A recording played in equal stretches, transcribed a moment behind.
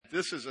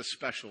this is a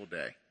special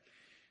day.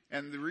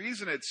 And the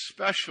reason it's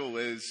special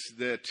is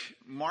that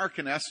Mark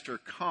and Esther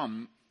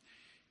come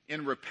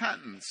in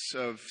repentance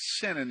of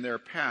sin in their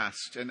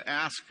past and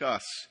ask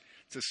us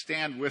to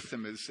stand with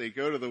them as they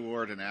go to the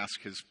Lord and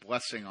ask His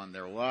blessing on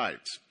their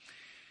lives.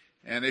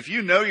 And if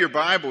you know your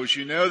Bibles,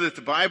 you know that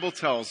the Bible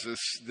tells us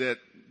that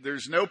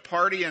there's no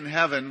party in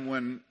heaven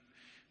when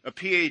a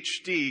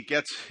PhD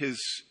gets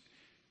his,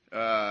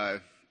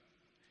 what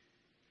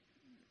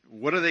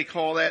do they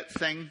call that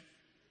thing?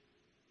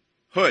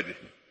 Hood.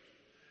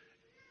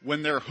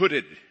 When they're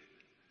hooded.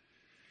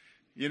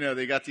 You know,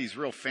 they got these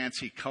real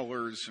fancy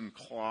colors and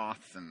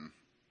cloth and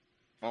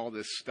all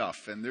this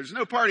stuff. And there's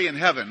no party in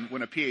heaven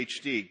when a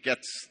PhD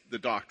gets the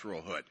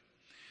doctoral hood.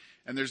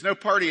 And there's no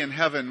party in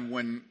heaven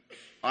when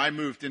I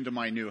moved into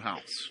my new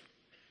house.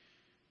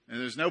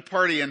 And there's no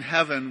party in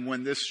heaven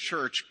when this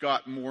church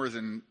got more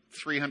than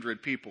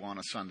 300 people on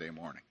a Sunday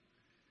morning.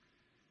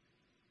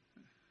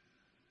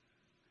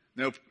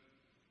 No,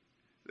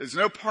 there's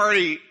no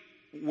party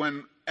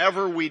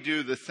whenever we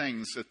do the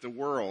things that the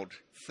world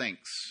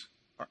thinks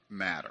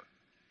matter.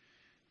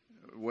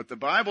 What the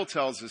Bible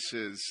tells us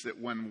is that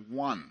when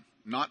one,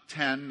 not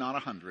 10, not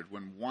 100,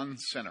 when one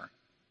sinner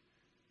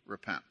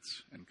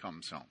repents and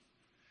comes home,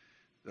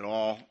 that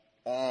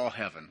all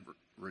heaven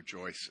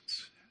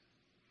rejoices.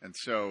 And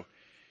so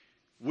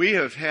we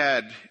have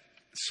had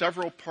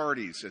several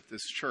parties at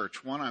this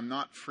church. One I'm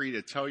not free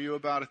to tell you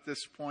about at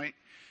this point,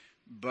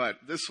 but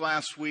this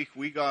last week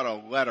we got a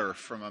letter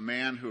from a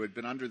man who had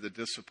been under the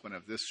discipline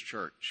of this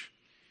church.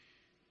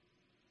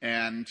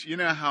 And you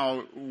know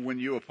how when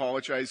you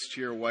apologize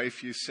to your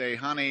wife, you say,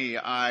 honey,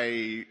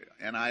 I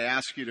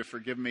ask you to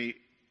forgive me.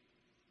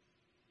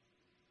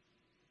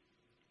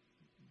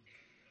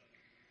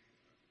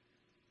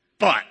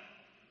 But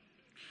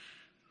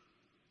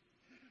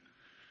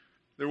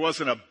there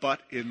wasn't a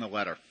but in the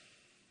letter.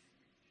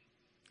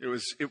 It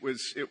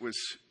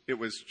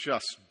was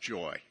just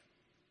joy.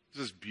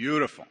 This is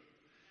beautiful.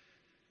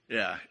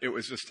 Yeah, it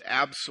was just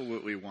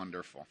absolutely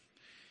wonderful.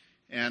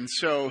 And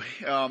so,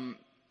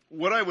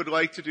 what I would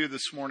like to do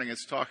this morning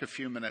is talk a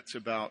few minutes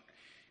about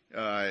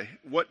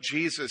what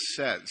Jesus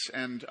says.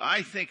 And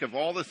I think of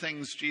all the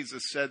things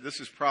Jesus said,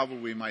 this is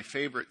probably my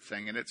favorite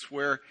thing. And it's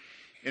where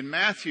in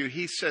Matthew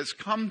he says,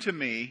 come to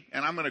me,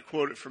 and I'm going to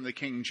quote it from the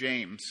King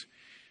James.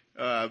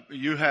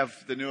 You have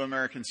the New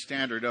American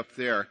Standard up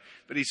there.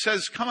 But he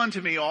says, come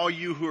unto me, all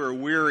you who are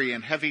weary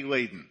and heavy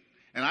laden,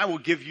 and I will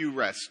give you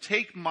rest.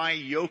 Take my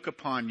yoke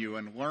upon you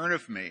and learn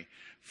of me,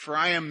 for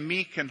I am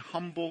meek and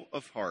humble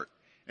of heart,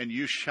 and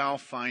you shall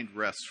find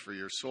rest for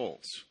your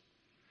souls.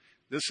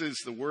 This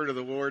is the word of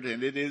the Lord,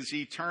 and it is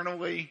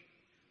eternally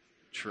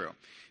true.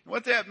 And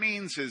what that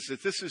means is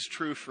that this is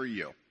true for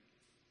you.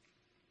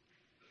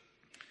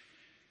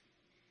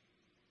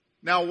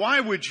 Now, why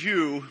would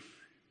you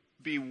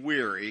be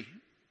weary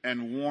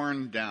and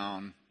worn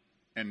down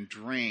and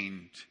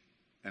drained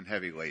and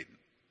heavy laden?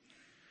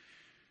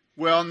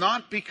 Well,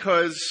 not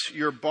because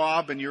you're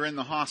Bob and you're in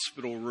the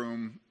hospital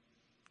room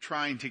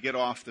trying to get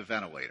off the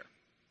ventilator.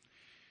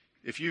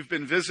 If you've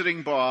been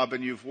visiting Bob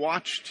and you've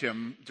watched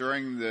him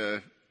during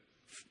the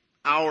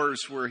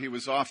hours where he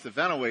was off the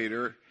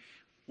ventilator,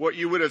 what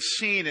you would have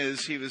seen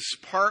is he was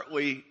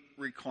partly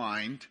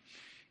reclined,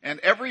 and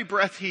every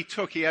breath he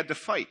took he had to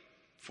fight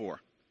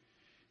for.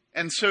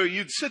 And so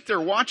you'd sit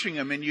there watching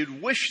him and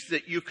you'd wish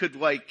that you could,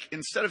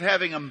 instead of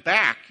having him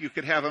back, you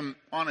could have him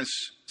on his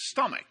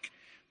stomach,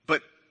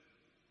 but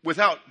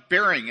without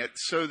bearing it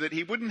so that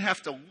he wouldn't have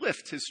to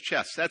lift his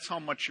chest. That's how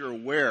much you're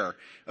aware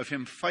of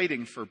him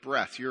fighting for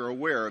breath. You're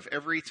aware of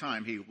every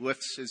time he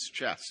lifts his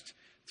chest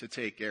to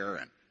take air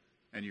in,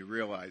 and you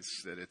realize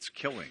that it's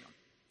killing him.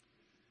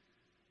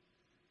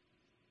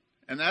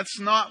 And that's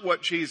not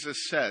what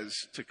Jesus says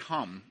to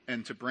come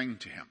and to bring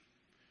to him.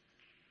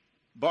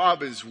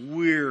 Bob is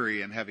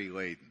weary and heavy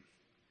laden.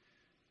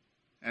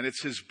 And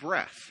it's his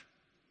breath.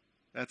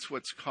 That's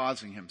what's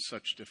causing him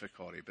such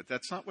difficulty. But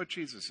that's not what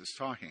Jesus is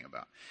talking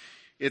about.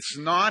 It's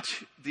not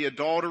the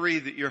adultery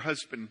that your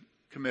husband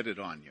committed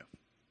on you,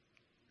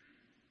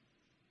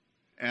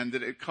 and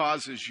that it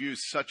causes you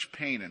such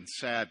pain and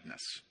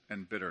sadness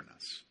and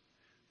bitterness.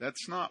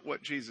 That's not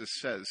what Jesus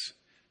says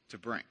to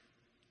bring.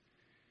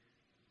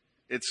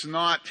 It's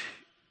not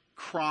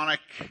chronic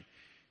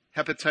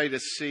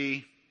hepatitis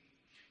C.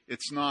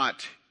 It's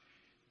not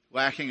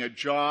lacking a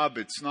job.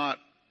 It's not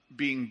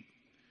being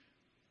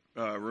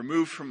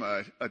removed from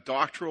a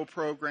doctoral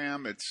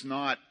program. It's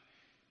not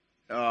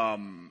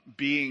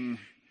being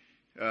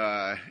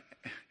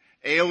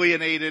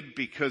alienated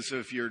because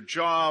of your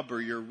job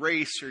or your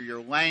race or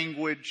your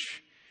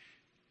language.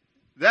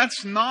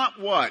 That's not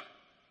what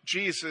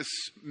Jesus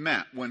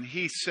meant when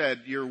he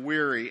said you're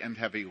weary and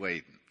heavy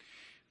laden.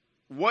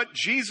 What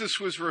Jesus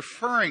was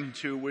referring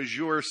to was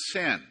your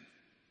sin.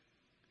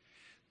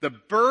 The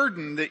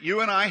burden that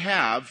you and I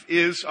have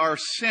is our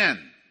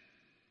sin.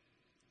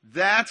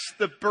 That's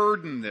the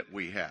burden that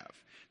we have.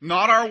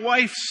 Not our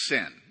wife's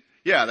sin.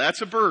 Yeah,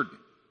 that's a burden.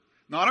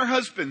 Not our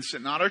husband's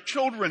sin, not our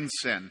children's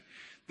sin.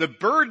 The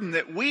burden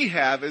that we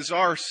have is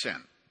our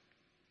sin.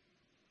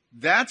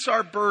 That's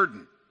our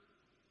burden.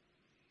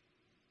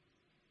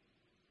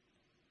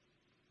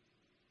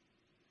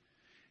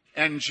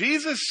 And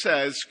Jesus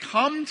says,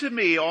 "Come to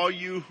me, all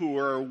you who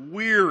are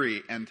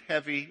weary and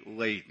heavy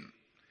laden,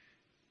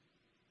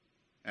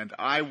 and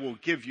I will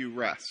give you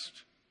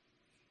rest."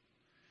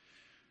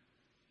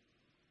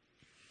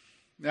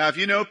 Now, if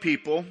you know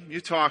people, you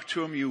talk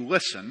to them, you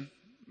listen.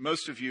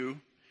 Most of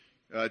you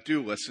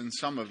do listen.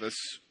 Some of us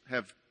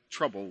have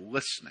trouble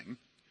listening.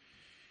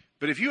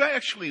 But if you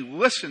actually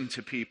listen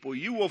to people,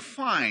 you will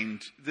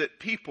find that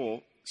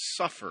people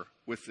suffer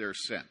with their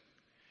sin.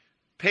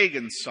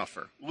 Pagans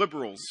suffer.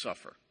 Liberals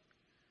suffer.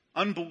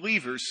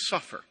 Unbelievers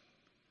suffer.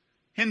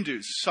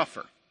 Hindus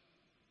suffer.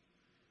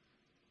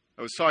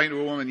 I was talking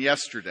to a woman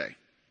yesterday,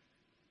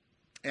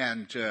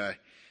 and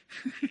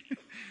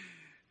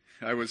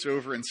I was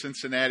over in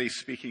Cincinnati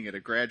speaking at a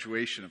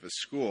graduation of a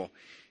school,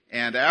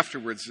 and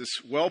afterwards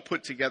this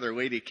well-put-together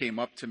lady came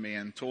up to me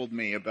and told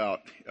me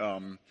about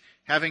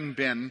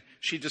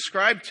she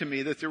described to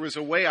me that there was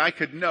a way I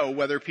could know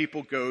whether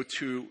people go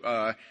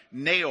to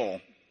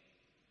nail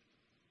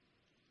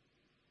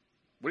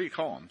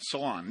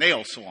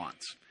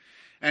salons.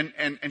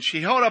 And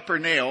she held up her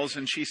nails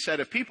and she said,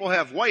 if people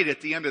have white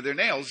at the end of their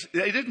nails,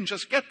 they didn't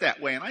just get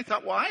that way. And I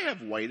thought, well, I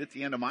have white at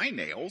the end of my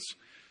nails.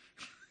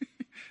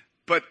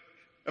 But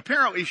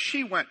apparently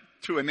she went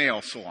to a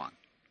nail salon.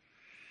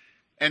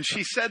 And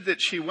she said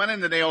that she went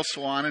in the nail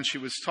salon and she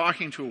was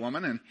talking to a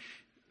woman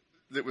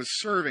that was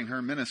serving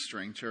her,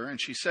 ministering to her.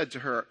 And she said to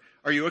her,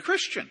 "Are you a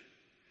Christian?"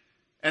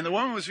 And the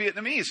woman was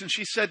Vietnamese. And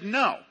she said,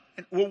 "No."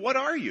 And, "Well, what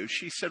are you?"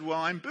 She said, "Well,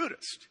 I'm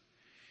Buddhist."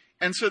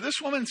 And so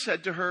this woman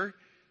said to her,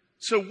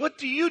 "So what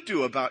do you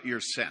do about your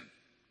sin?"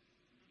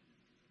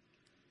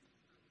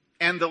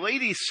 And the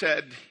lady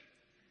said,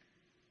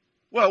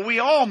 "Well, we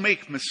all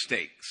make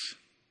mistakes."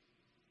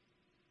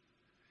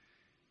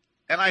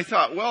 And I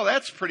thought, well,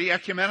 that's pretty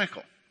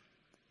ecumenical.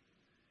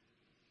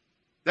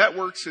 That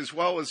works as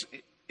well as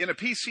in a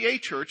PCA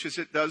church as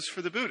it does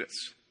for the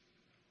Buddhists.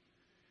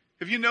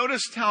 Have you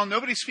noticed how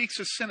nobody speaks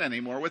of sin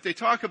anymore? What they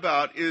talk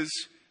about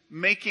is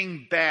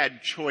making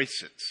bad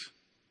choices.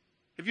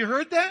 Have you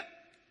heard that?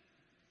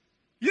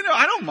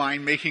 I don't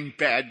mind making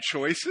bad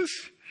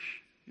choices.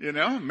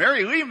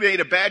 Mary Lee made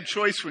a bad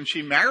choice when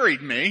she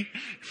married me.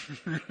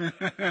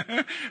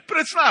 But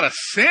it's not a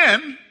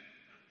sin.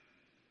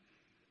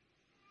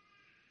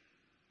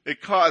 It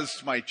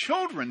caused my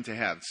children to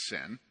have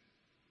sin.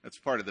 That's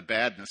part of the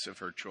badness of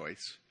her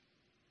choice.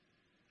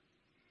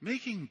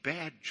 Making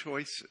bad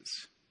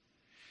choices.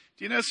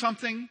 Do you know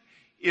something?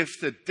 If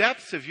the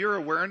depth of your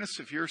awareness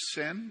of your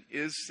sin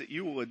is that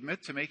you will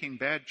admit to making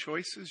bad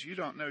choices, you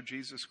don't know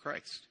Jesus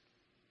Christ.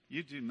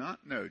 You do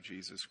not know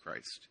Jesus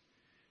Christ.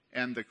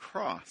 And the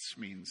cross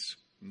means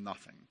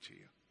nothing to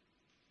you.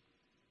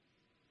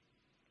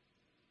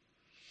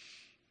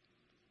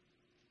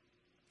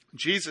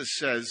 Jesus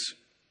says,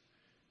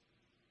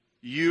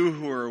 "You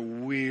who are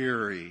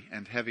weary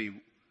and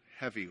heavy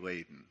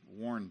laden,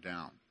 worn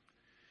down."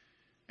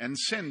 And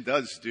sin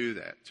does do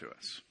that to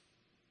us.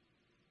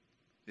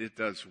 It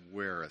does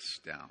wear us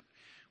down.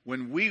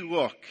 When we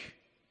look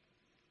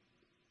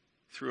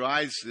through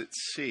eyes that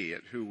see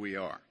at who we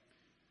are,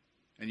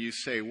 and you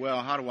say,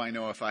 well, how do I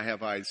know if I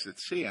have eyes that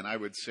see? And I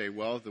would say,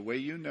 well, the way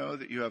you know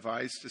that you have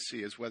eyes to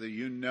see is whether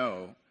you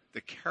know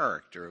the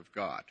character of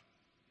God.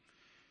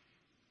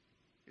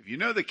 If you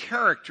know the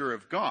character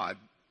of God,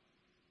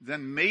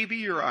 then maybe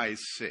your eyes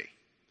see.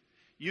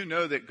 You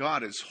know that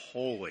God is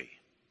holy.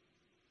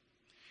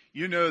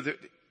 You know that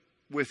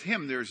with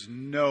him there's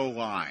no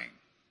lying.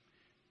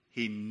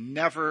 He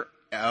never,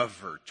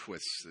 ever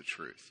twists the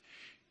truth.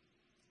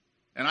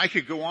 And I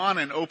could go on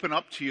and open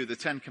up to you the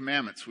 10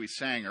 Commandments we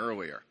sang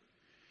earlier.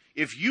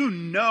 If you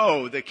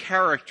know the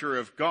character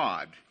of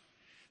God,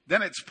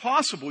 then it's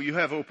possible you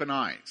have open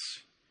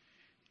eyes.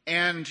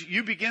 And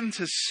you begin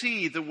to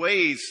see the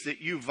ways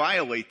that you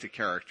violate the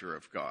character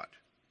of God.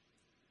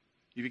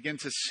 You begin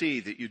to see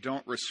that you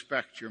don't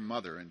respect your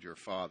mother and your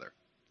father.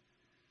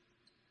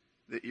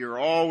 That you're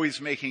always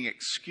making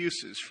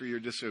excuses for your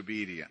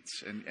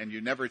disobedience and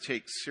you never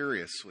take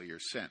seriously your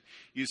sin.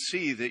 You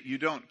see that you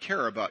don't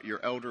care about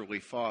your elderly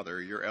father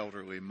or your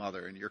elderly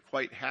mother, and you're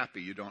quite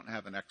happy you don't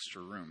have an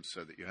extra room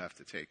so that you have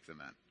to take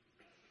them in.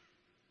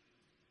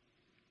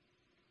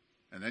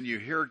 And then you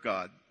hear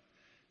God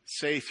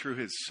say through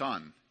his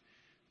Son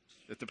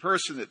that the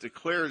person that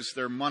declares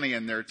their money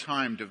and their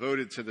time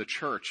devoted to the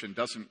church and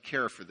doesn't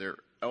care for their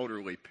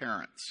elderly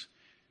parents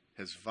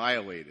has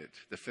violated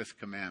the 5th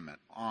commandment: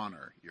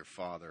 honor your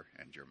father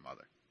and your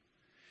mother.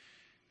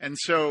 And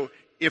so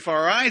if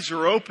our eyes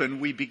are open,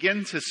 we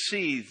begin to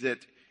see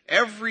that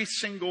every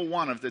single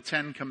one of the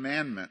 10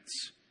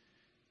 commandments,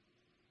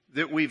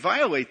 that we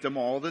violate them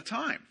all the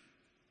time.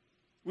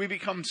 We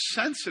become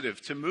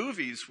sensitive to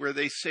movies where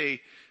they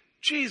say,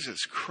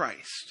 Jesus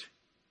Christ,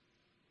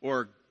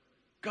 or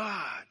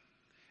God.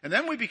 And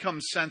then we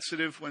become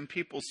sensitive when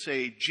people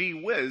say, gee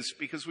whiz,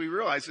 because we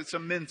realize it's a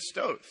minced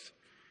oath.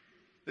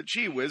 That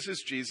gee whiz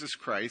is Jesus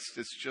Christ.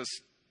 It's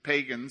just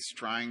pagans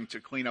trying to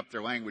clean up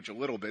their language a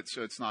little bit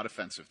so it's not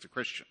offensive to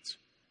Christians.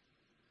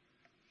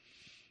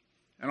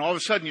 And all of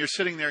a sudden you're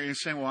sitting there and you're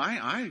saying, well,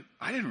 I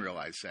didn't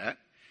realize that.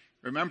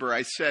 Remember,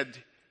 I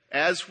said,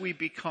 as we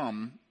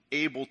become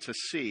able to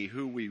see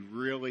who we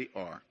really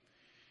are,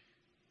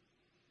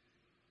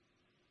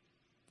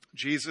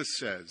 Jesus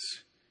says,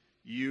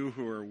 you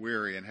who are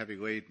weary and heavy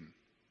laden,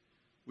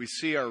 we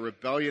see our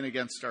rebellion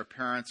against our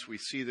parents. We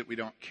see that we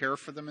don't care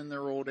for them in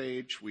their old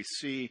age. We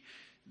see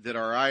that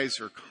our eyes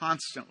are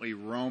constantly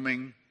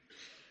roaming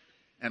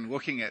and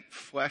looking at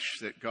flesh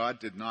that God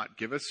did not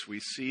give us. We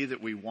see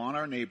that we want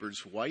our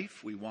neighbor's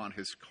wife. We want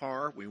his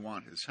car. We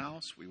want his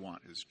house. We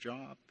want his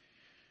job.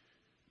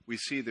 We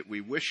see that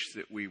we wish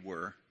that we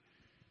were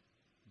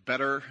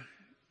better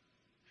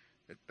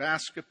at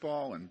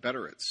basketball and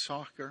better at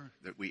soccer,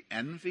 that we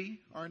envy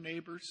our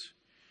neighbors.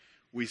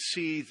 We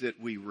see that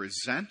we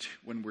resent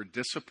when we're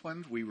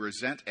disciplined. We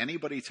resent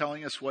anybody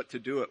telling us what to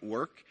do at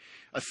work.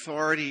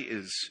 Authority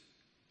is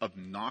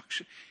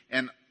obnoxious.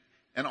 And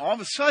all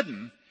of a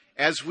sudden,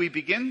 as we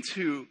begin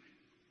to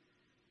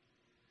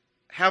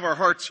have our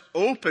hearts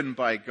opened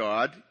by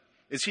God,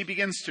 as he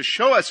begins to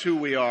show us who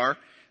we are,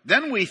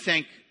 then we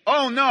think,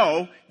 oh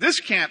no, this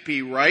can't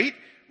be right.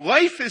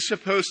 Life is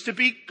supposed to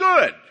be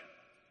good.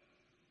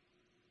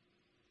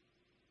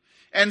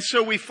 And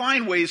so we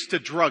find ways to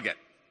drug it.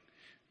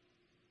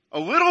 A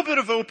little bit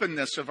of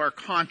openness of our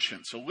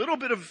conscience, a little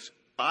bit of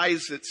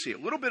eyes that see, a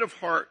little bit of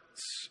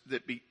hearts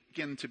that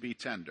begin to be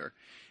tender.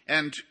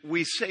 And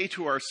we say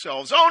to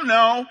ourselves, oh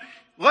no,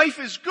 life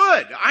is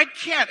good. I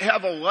can't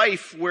have a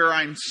life where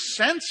I'm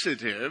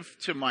sensitive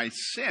to my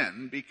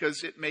sin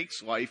because it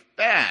makes life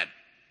bad.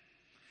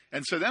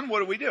 And so then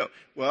what do?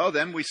 Well,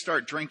 then we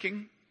start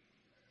drinking.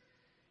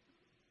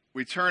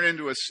 We turn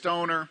into a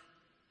stoner.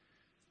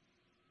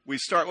 We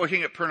start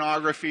looking at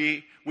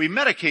pornography. We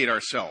medicate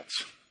ourselves.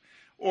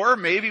 Or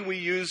maybe we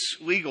use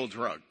legal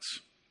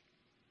drugs.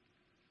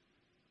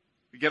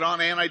 We get on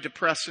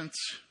antidepressants.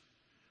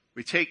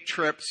 We take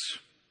trips.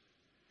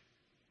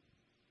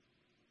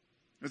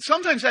 But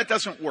sometimes that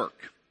doesn't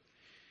work.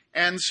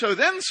 And so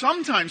then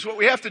sometimes what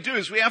we have to do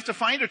is we have to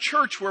find a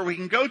church where we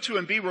can go to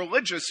and be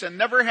religious and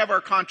never have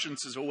our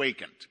consciences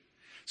awakened.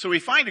 So we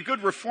find a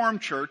good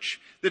Reformed church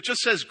that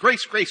just says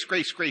grace, grace,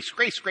 grace, grace,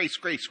 grace, grace,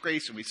 grace,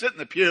 grace, and we sit in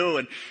the pew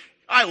and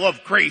I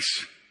love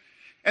grace.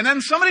 And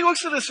then somebody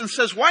looks at us and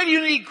says, why do you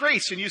need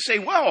grace? And you say,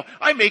 well,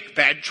 I make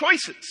bad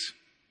choices.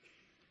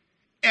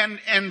 And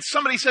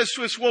somebody says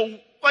to us, well,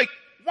 like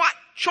what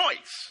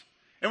choice?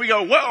 And we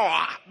go,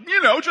 well,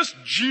 just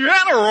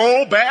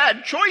general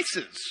bad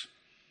choices.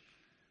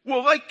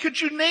 Well, like, could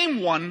you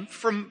name one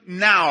from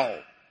now?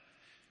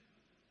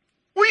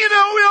 Well,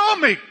 we all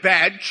make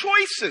bad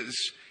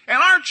choices. And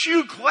aren't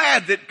you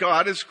glad that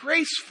God is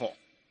graceful?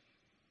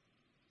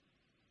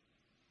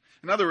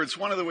 In other words,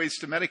 one of the ways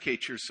to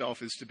medicate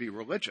yourself is to be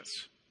religious.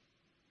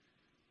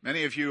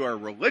 Many of you are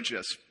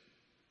religious,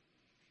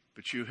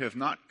 but you have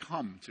not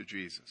come to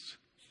Jesus.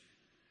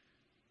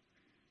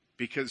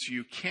 Because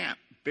you can't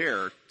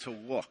bear to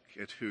look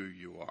at who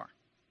you are.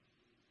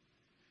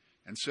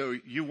 And so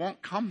you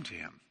won't come to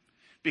him.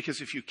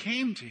 Because if you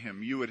came to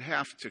him, you would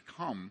have to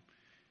come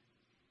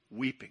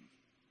weeping.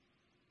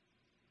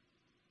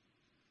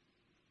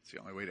 It's the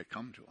only way to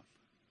come to him.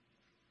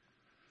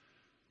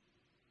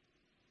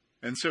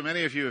 And so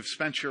many of you have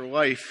spent your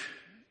life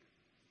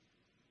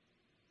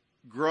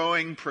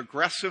growing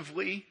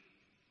progressively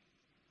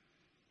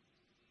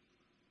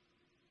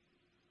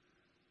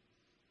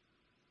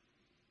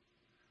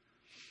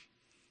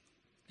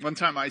One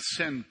time I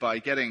sinned by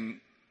getting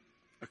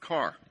a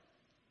car.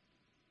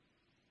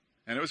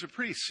 And it was a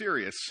pretty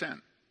serious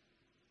sin.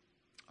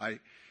 I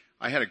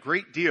had a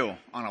great deal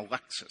on a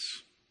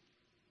Lexus.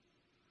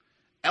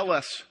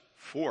 LS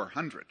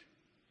 400.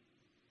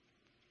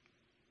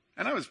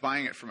 And I was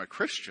buying it from a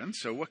Christian,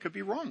 so what could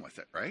be wrong with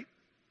it, right?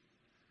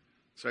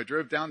 So I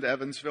drove down to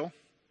Evansville,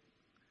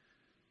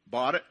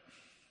 bought it,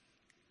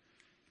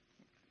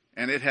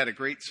 and it had a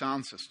great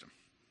sound system.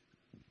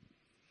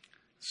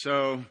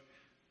 So,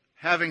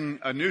 having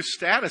a new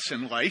status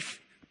in life,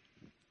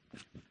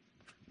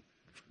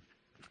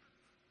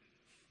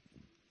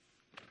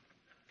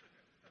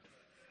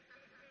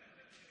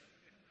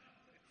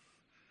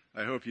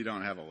 I hope you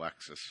don't have a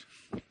Lexus.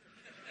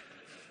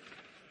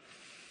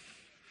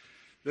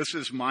 This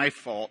is my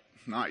fault,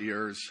 not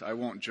yours. I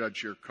won't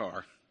judge your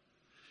car.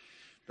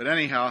 But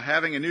anyhow,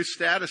 having a new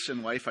status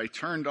in life, I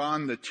turned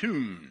on the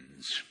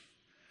tunes.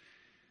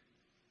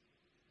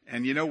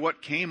 And you know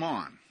what came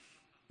on?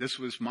 This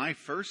was my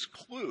first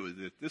clue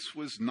that this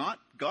was not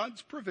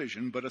God's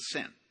provision, but a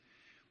sin.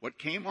 What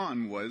came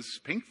on was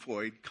Pink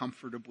Floyd,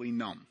 Comfortably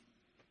Numb.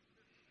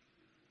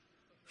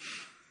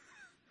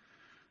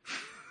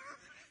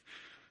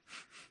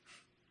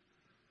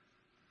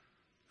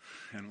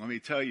 And let me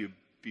tell you,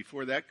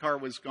 before that car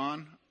was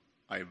gone,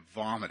 I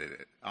vomited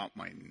it out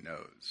my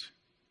nose.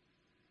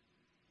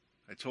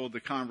 I told the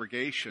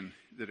congregation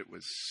that it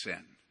was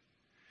sin.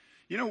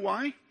 You know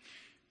why?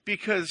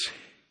 Because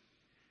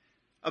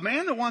A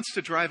man that wants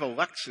to drive a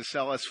Lexus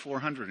LS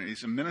 400 and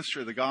he's a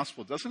minister of the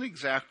gospel doesn't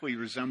exactly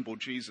resemble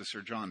Jesus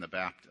or John the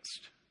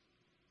Baptist.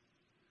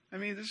 I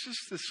mean, there's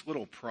just this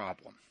little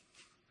problem.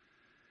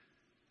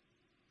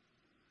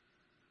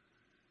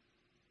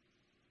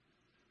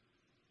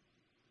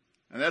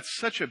 And that's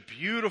such a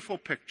beautiful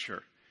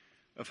picture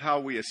of how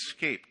we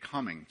escape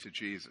coming to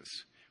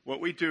Jesus. What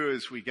we do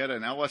is we get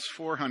an LS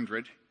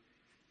 400,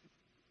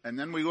 and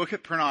then we look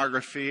at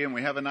pornography, and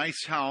we have a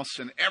nice house,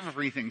 and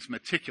everything's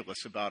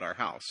meticulous about our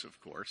house,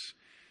 of course,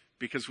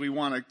 because we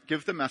want to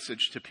give the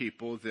message to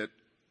people that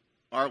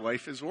our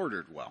life is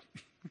ordered well,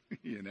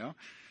 you know?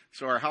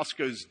 So our house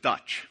goes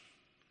Dutch.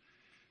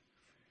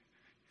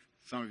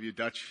 Some of you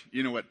Dutch,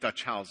 you know what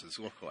Dutch houses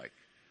look like.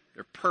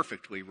 They're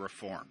perfectly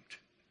reformed.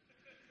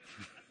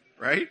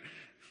 Right?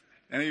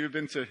 Any of you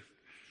been to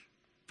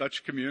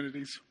Dutch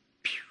communities?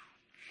 Pew.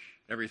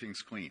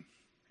 Everything's clean.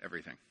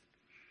 Everything.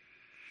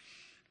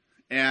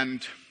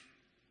 And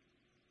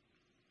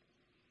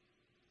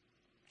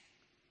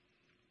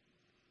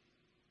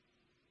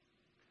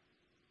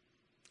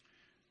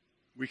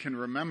we can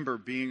remember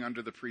being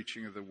under the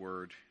preaching of the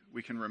word.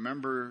 We can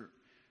remember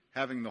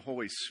having the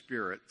Holy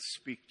Spirit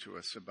speak to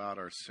us about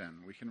our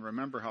sin. We can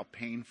remember how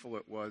painful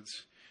it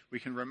was. We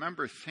can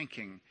remember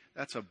thinking,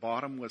 that's a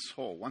bottomless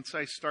hole. Once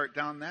I start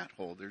down that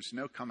hole, there's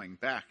no coming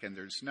back and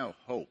there's no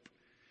hope.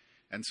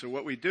 And so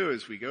what we do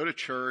is we go to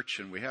church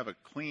and we have a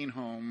clean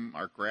home.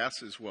 Our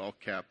grass is well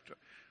kept.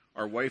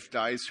 Our wife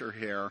dyes her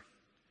hair.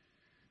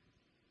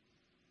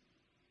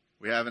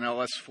 We have an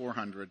LS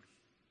 400.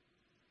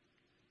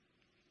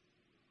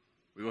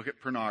 We look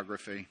at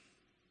pornography.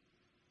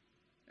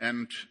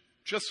 And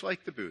just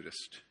like the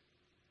Buddhist,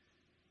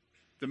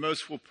 the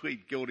most we'll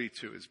plead guilty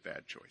to is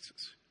bad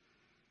choices.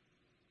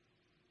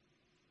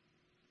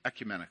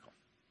 Ecumenical,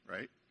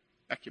 right?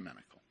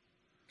 Ecumenical.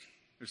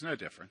 There's no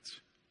difference.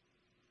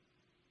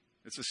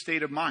 It's a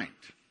state of mind,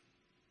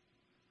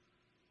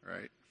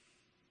 right?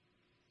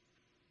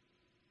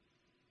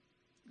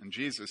 And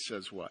Jesus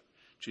says what?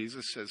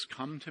 Jesus says,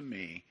 come to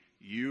me,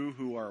 you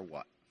who are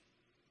what?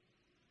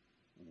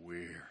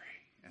 Weary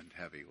and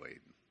heavy laden.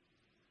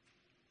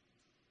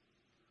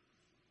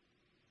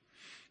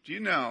 Do you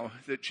know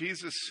that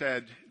Jesus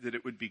said that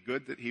it would be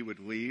good that he would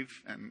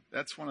leave? And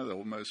that's one of the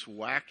most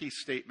wacky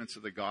statements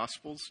of the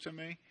Gospels to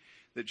me,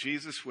 that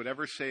Jesus would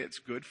ever say it's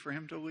good for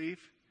him to leave.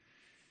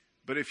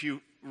 But if you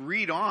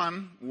read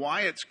on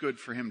why it's good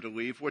for him to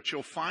leave, what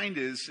you'll find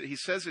is that he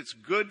says it's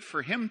good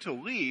for him to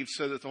leave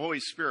so that the Holy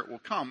Spirit will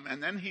come.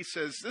 And then he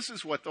says this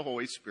is what the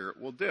Holy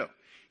Spirit will do.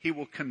 He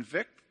will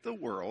convict the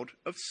world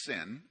of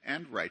sin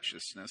and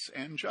righteousness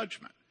and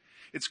judgment.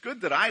 It's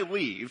good that I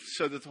leave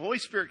so that the Holy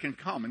Spirit can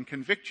come and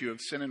convict you of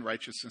sin and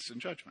righteousness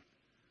and judgment.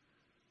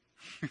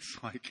 It's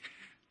like,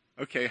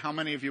 okay, how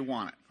many of you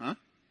want it, huh?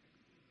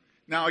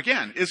 Now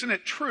again, isn't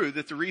it true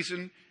that the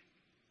reason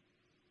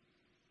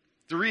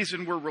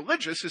we're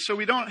religious is so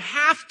we don't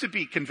have to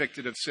be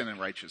convicted of sin and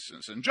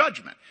righteousness and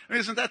judgment? I mean,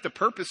 isn't that the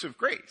purpose of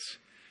grace?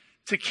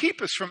 To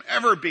keep us from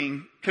ever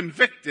being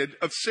convicted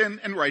of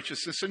sin and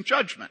righteousness and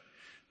judgment.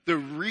 The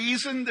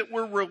reason that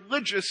we're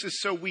religious is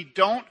so we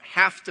don't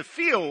have to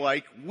feel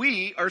like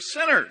we are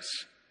sinners.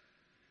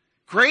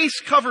 Grace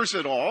covers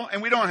it all, and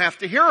we don't have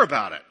to hear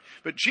about it.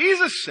 But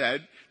Jesus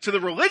said to the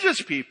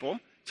religious people,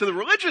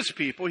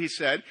 he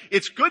said,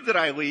 it's good that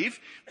I leave,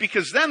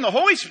 because then the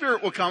Holy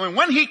Spirit will come, and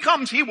when he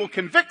comes, he will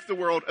convict the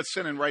world of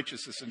sin and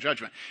righteousness and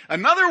judgment.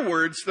 In other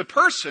words, the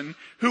person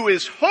who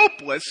is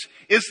hopeless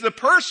is the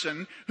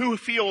person who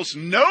feels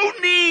no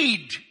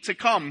need to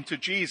come to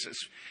Jesus,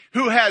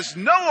 who has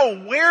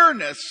no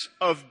awareness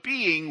of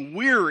being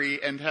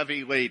weary and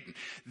heavy laden.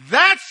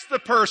 That's the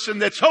person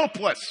that's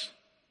hopeless.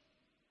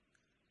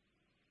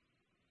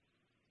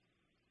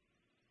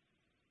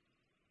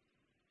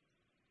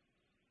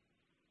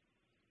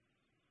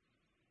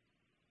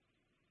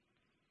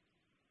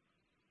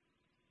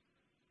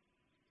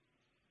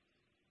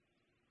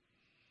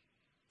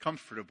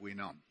 Comfortably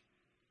numb.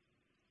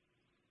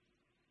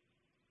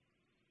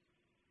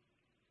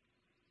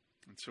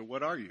 And so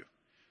what are you?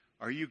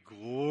 Are you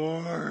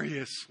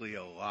gloriously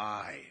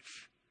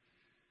alive?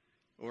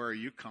 Or are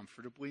you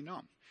comfortably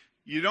numb?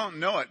 You don't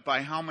know it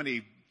by how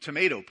many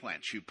tomato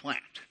plants you plant.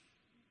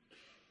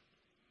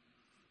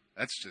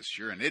 That's just,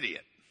 you're an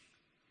idiot.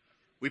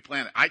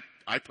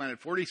 I planted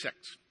 46.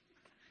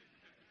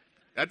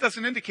 That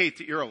doesn't indicate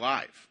that you're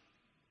alive.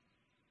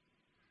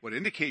 What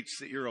indicates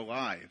that you're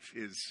alive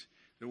is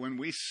that when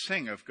we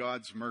sing of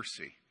God's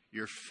mercy,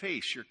 your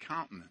face, your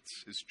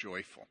countenance is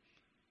joyful.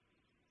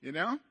 You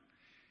know?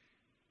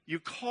 You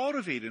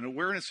cultivate an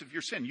awareness of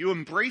your sin. You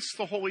embrace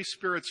the Holy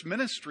Spirit's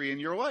ministry in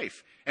your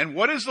life. And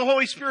what is the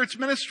Holy Spirit's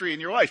ministry in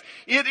your life?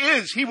 It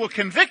is, he will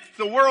convict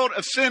the world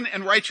of sin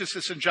and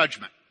righteousness and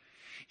judgment.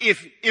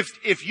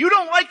 If you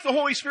don't like the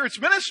Holy Spirit's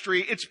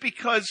ministry, it's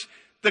because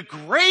the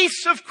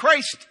grace of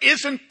Christ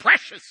isn't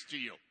precious to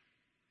you.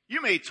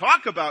 You may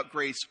talk about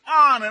grace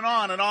on and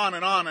on and on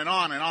and on and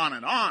on and on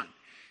and on.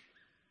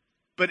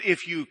 But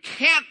if you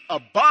can't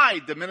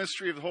abide the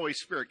ministry of the Holy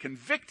Spirit,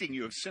 convicting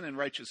you of sin and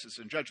righteousness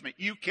and judgment,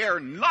 you care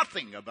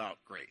nothing about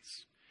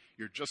grace.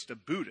 You're just a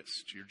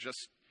Buddhist. You're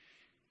just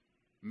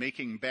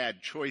making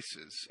bad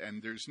choices,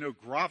 and there's no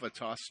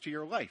gravitas to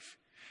your life.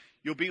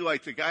 You'll be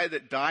like the guy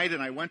that died,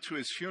 and I went to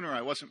his funeral.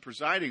 I wasn't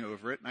presiding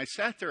over it, and I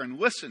sat there and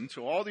listened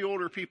to all the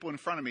older people in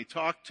front of me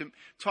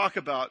talk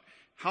about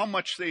how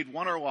much they'd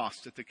won or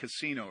lost at the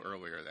casino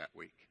earlier that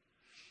week.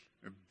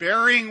 They're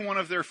burying one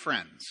of their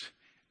friends.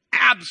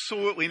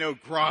 Absolutely no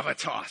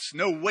gravitas,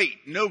 no weight,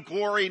 no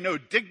glory, no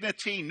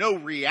dignity, no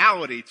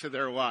reality to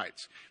their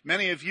lives.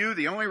 Many of you,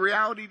 the only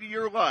reality to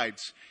your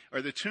lives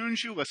are the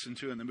tunes you listen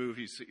to and the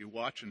movies that you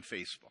watch on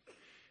Facebook.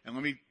 And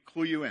let me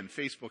clue you in,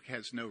 Facebook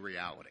has no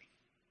reality.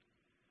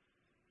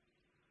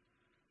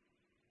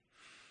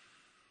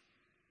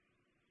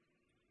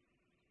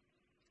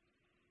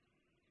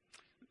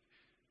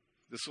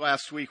 This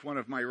last week, one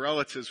of my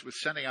relatives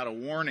was sending out a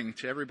warning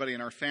to everybody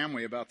in our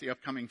family about the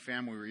upcoming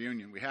family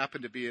reunion. We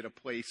happened to be at a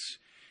place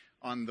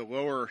on the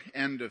lower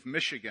end of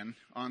Michigan,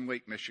 on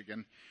Lake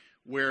Michigan,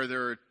 where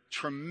there are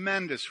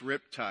tremendous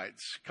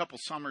riptides. A couple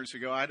summers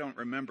ago, I don't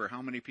remember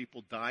how many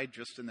people died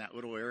just in that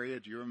little area.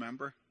 Do you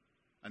remember?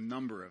 A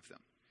number of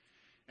them.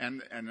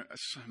 And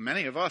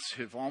many of us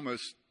have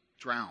almost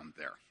drowned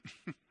there.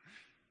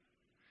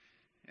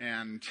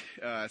 And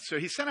so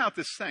he sent out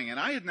this thing, and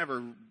I've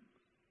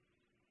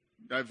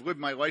lived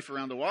my life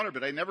around the water,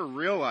 but I never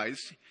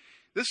realized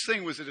this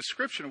thing was a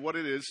description of what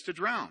it is to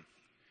drown.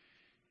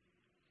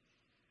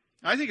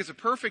 I think it's a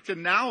perfect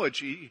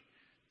analogy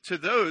to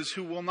those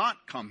who will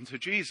not come to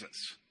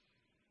Jesus.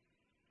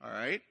 All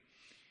right?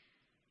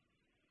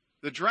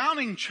 The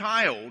drowning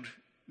child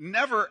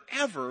never,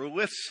 ever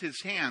lifts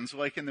his hands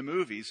like in the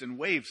movies and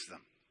waves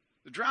them.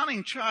 The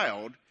drowning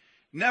child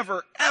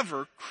never,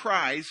 ever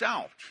cries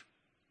out.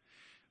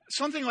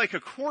 Something like a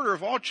quarter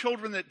of all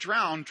children that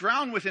drown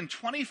within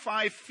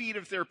 25 feet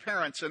of their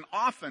parents, and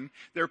often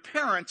their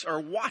parents are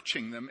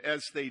watching them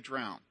as they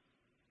drown.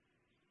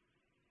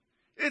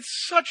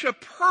 It's such a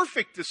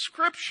perfect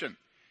description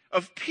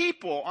of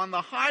people on the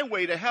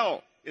highway to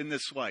hell in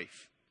this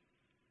life.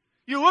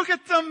 You look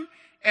at them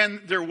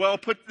and they're well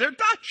put, they're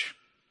Dutch.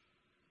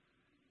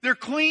 They're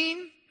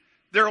clean.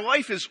 Their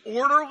life is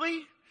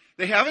orderly.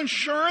 They have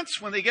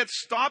insurance. When they get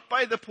stopped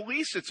by the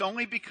police, it's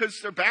only because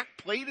their back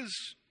plate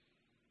is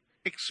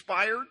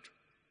expired.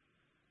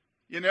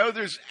 You know,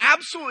 there's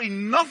absolutely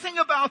nothing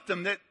about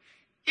them that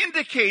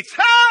indicates,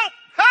 help,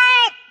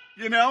 help!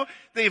 You know,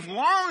 they've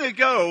long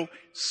ago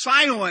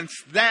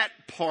silenced that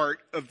part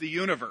of the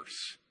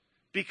universe.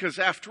 Because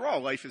after all,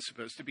 life is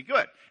supposed to be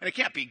good. And it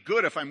can't be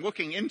good if I'm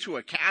looking into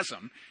a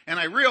chasm and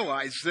I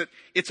realize that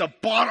it's a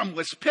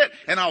bottomless pit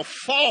and I'll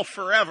fall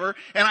forever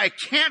and I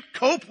can't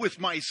cope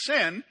with my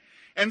sin.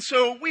 And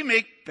so we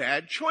make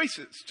bad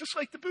choices, just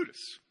like the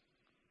Buddhists.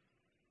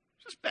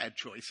 Just bad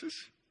choices,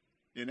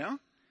 you know?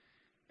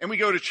 And we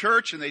go to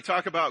church and they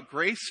talk about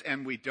grace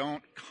and we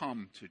don't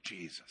come to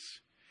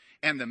Jesus.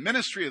 And the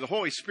ministry of the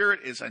Holy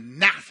Spirit is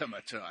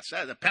anathema to us.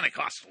 The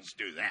Pentecostals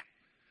do that.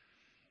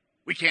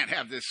 We can't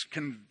have this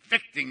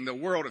convicting the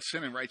world of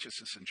sin and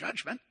righteousness and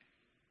judgment.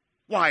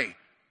 Why?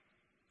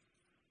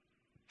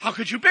 How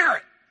could you bear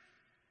it?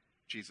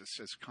 Jesus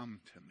says, come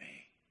to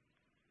me.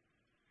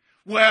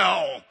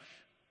 Well,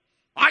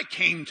 I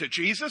came to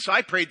Jesus.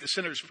 I prayed the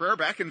sinner's prayer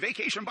back in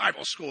Vacation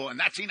Bible School, and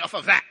that's enough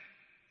of that.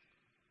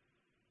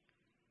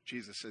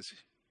 Jesus says,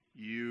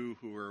 you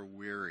who are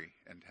weary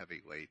and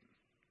heavy laden.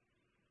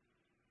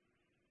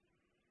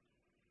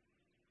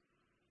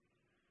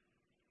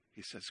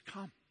 He says,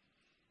 come.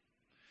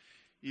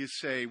 You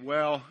say,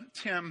 well,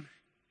 Tim,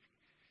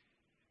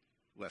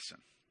 listen,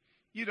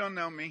 you don't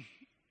know me.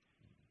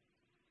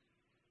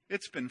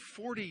 It's been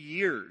 40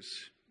 years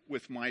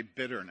with my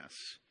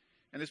bitterness.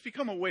 And it's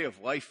become a way of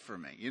life for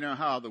me. You know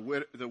how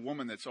the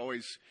woman that's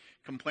always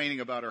complaining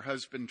about her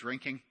husband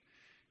drinking,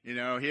 you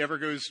know, he ever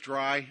goes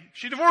dry,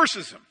 she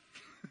divorces him.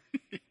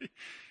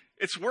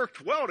 It's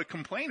worked well to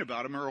complain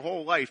about him her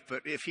whole life,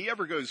 but if he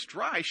ever goes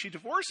dry, she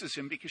divorces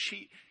him because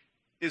she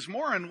is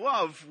more in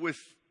love with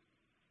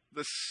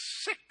the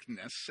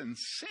sickness and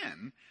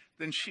sin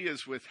than she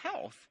is with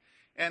health.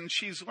 And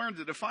she's learned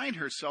to define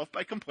herself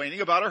by complaining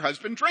about her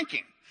husband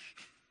drinking.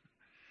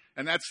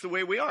 And that's the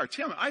way we are.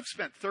 Tim, I've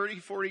spent 30,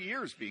 40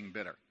 years being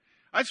bitter.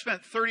 I've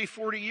spent 30,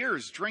 40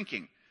 years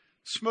drinking,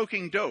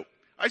 smoking dope.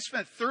 I've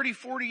spent 30,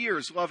 40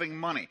 years loving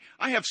money.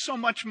 I have so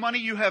much money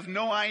you have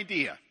no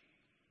idea.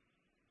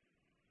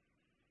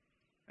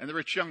 And the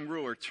rich young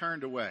ruler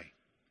turned away.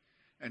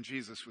 And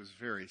Jesus was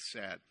very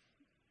sad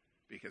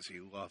because he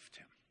loved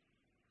him.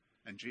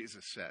 And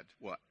Jesus said,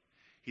 what?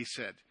 He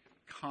said,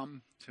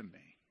 come to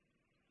me.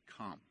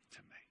 Come to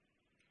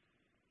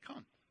me.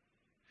 Come.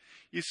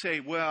 You say,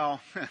 well,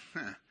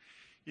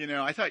 you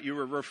know, I thought you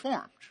were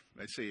Reformed.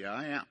 I say, yeah,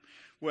 I am.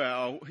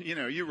 Well, you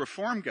know, you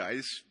Reformed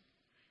guys,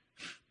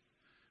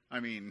 I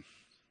mean,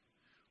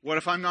 what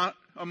if I'm not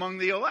among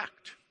the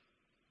elect?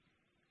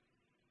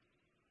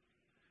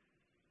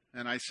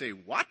 And I say,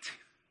 what?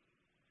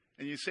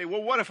 And you say,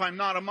 well, what if I'm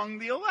not among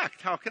the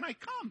elect? How can I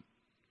come?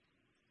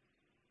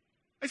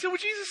 I said, well,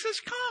 Jesus says,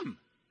 come.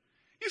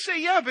 You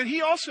say, yeah, but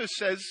he also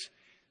says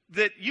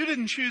that you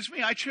didn't choose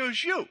me, I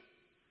chose you.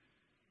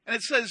 And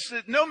it says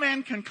that no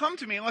man can come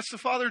to me unless the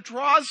Father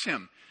draws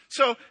him.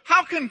 So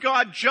how can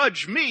God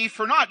judge me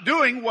for not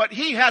doing what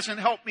he hasn't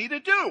helped me to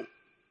do?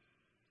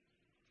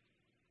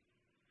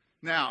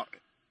 Now,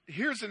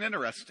 here's an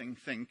interesting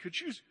thing. Could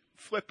you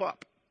flip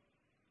up?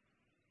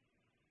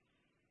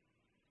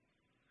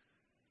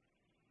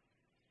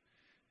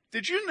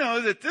 Did you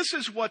know that this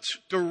is what's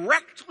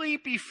directly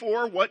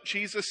before what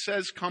Jesus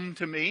says, come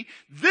to me?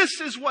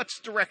 This is what's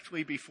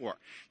directly before.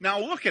 Now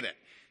look at it.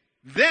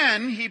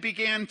 Then he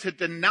began to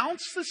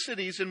denounce the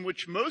cities in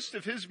which most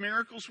of his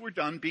miracles were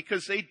done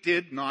because they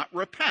did not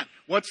repent.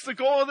 What's the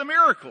goal of the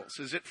miracles?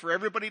 Is it for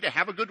everybody to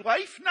have a good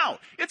life? No,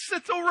 it's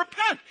that they'll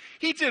repent.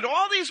 He did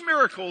all these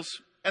miracles,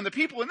 and the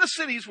people in the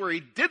cities where he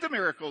did the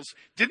miracles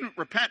didn't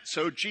repent,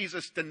 so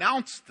Jesus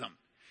denounced them.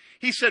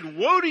 He said,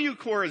 woe to you,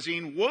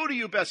 Chorazin, woe to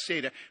you,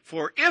 Bethsaida,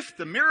 for if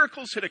the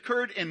miracles had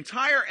occurred in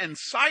Tyre and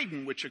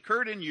Sidon, which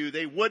occurred in you,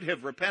 they would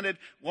have repented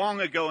long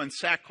ago in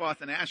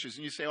sackcloth and ashes.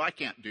 And you say, well, I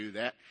can't do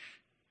that.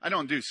 I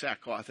don't do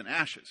sackcloth and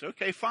ashes.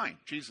 Okay, fine,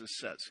 Jesus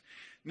says.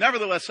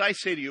 Nevertheless, I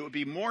say to you, it would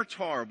be more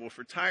tolerable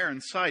for Tyre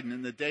and Sidon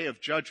in the day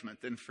of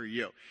judgment than for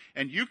you.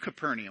 And you,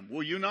 Capernaum,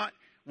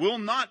 will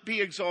not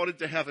be exalted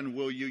to heaven,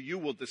 will you? You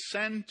will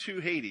descend to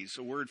Hades,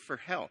 a word for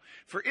hell.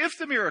 For if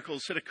the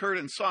miracles had occurred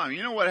in Sodom,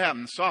 you know what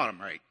happened in Sodom,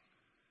 right?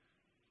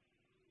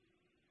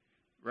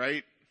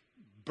 Right?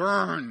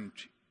 Burned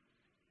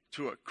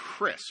to a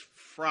crisp,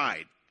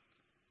 fried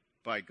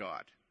by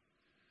God.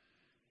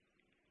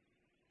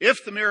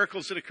 If the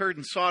miracles had occurred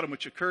in Sodom,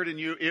 which occurred in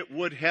you, it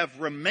would have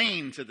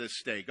remained to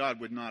this day.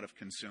 God would not have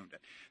consumed it.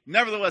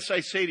 Nevertheless,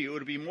 I say to you, it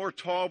would be more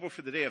tolerable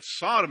for the day of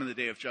Sodom in the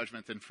day of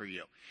judgment than for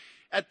you.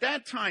 At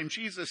that time,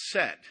 Jesus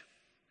said,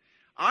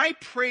 I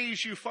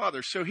praise you,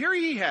 Father. So here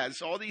he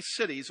has all these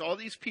cities, all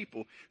these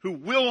people who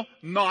will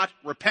not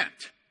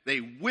repent. They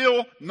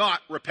will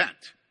not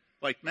repent.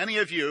 Like many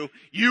of you,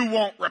 you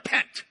won't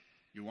repent.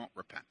 You won't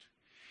repent.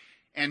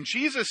 And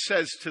Jesus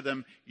says to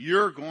them,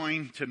 you're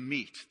going to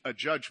meet a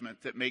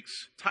judgment that makes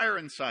Tyre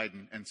and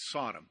Sidon and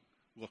Sodom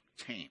look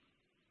tame.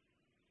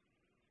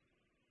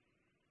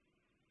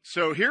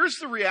 So here's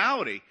the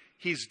reality.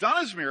 He's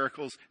done his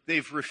miracles.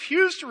 They've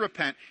refused to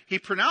repent. He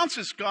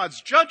pronounces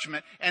God's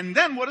judgment. And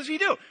then what does he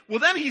do? Well,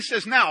 then he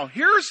says, now,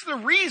 here's the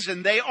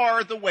reason they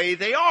are the way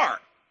they are.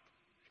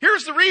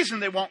 Here's the reason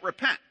they won't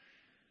repent.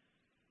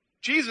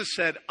 Jesus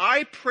said,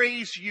 I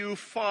praise you,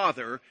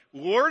 Father,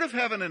 Lord of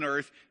heaven and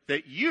earth,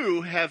 that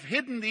you have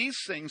hidden these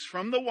things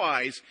from the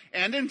wise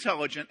and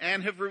intelligent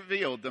and have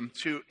revealed them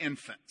to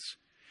infants.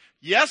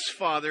 Yes,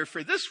 Father,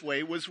 for this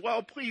way was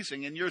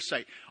well-pleasing in your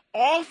sight.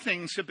 All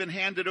things have been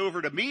handed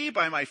over to me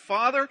by my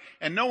Father,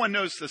 and no one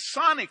knows the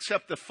Son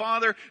except the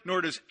Father,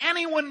 nor does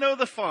anyone know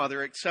the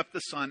Father except the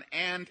Son,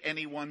 and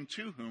anyone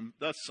to whom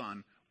the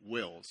Son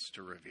wills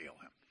to reveal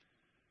him.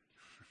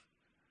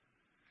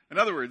 In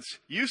other words,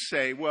 you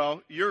say,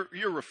 well, you're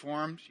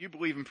Reformed, you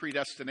believe in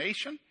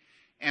predestination,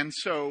 and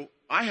so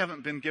I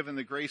haven't been given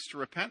the grace to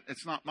repent.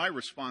 It's not my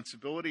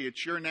responsibility.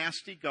 It's your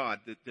nasty God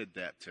that did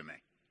that to me.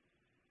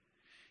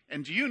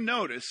 And do you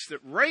notice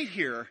that right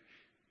here,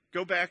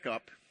 go back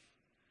up,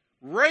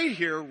 right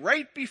here,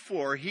 right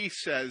before he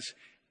says,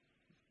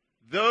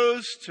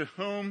 those to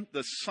whom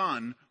the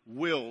Son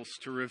wills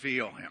to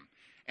reveal him.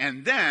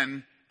 And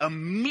then,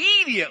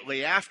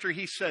 immediately after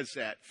he says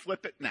that,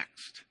 flip it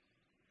next.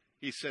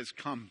 He says,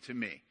 come to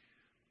me,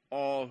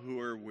 all who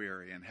are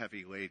weary and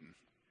heavy laden,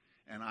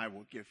 and I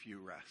will give you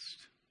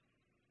rest.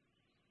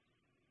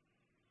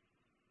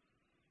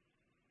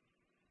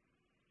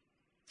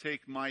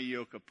 Take my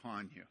yoke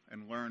upon you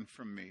and learn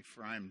from me,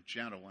 for I am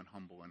gentle and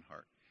humble in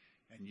heart,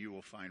 and you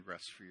will find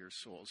rest for your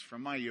souls. For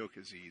my yoke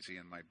is easy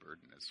and my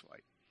burden is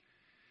light.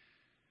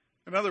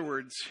 In other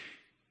words,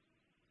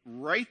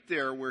 right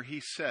there where he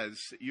says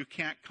that you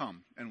can't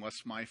come unless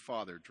my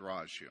Father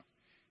draws you,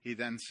 he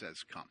then says,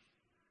 come.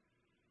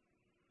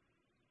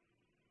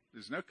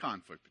 There's no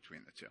conflict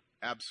between the two.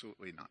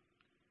 Absolutely not.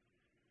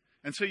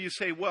 And so you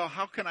say, well,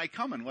 how can I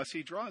come unless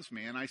he draws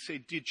me? And I say,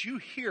 did you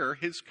hear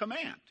his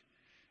command?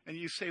 And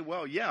you say,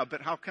 well, yeah,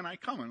 but how can I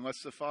come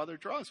unless the Father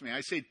draws me?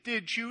 I say,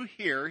 did you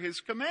hear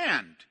his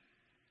command?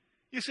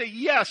 You say,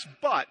 yes,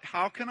 but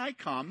how can I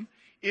come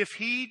if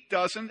he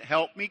doesn't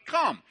help me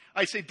come?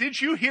 I say, did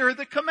you hear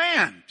the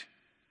command?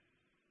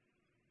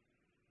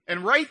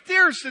 And right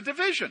there's the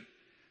division.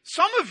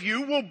 Some of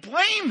you will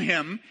blame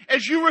him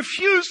as you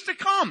refuse to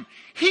come.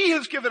 He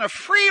has given a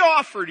free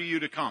offer to you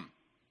to come.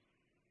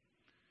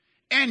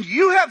 And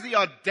you have the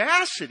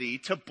audacity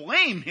to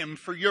blame him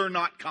for your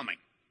not coming.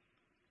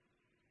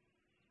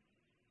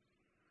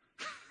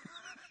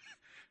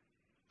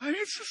 I mean,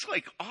 it's just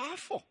like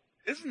awful,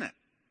 isn't it?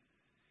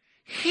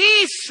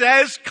 He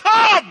says,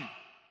 come!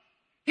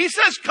 He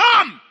says,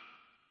 come!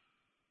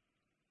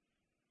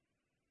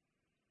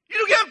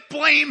 You can't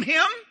blame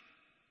him.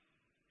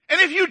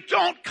 And if you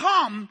don't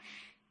come,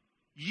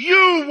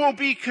 you will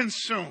be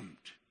consumed.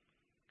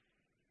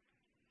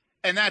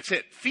 And that's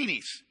it.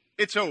 Finis.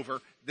 It's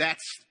over.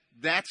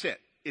 That's it.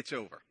 it's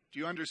over. Do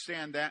you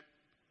understand that?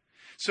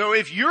 So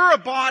if you're a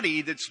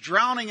body that's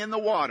drowning in the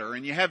water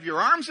and you have your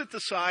arms at the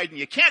side and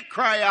you can't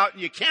cry out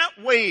and you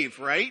can't wave,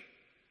 right?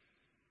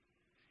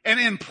 And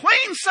in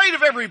plain sight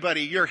of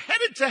everybody, you're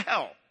headed to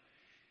hell.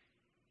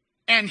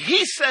 And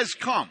he says,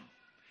 come.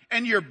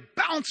 And you're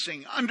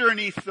bouncing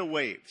underneath the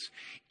waves.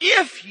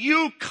 If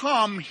you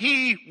come,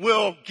 he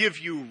will give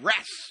you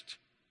rest.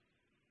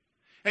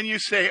 And you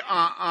say,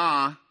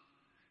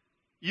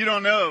 you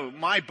don't know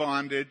my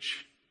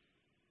bondage.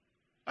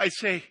 I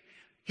say,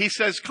 he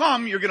says,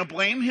 come, you're going to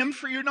blame him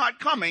for you not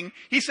coming.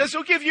 He says,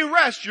 he'll give you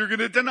rest. You're going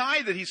to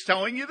deny that he's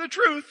telling you the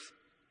truth.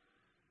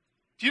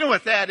 Do you know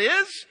what that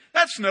is?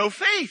 That's no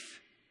faith.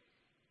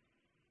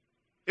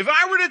 If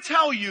I were to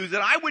tell you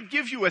that I would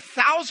give you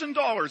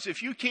 $1,000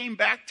 if you came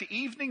back to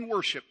evening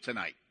worship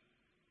tonight,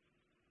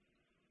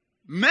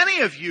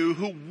 many of you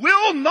who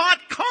will not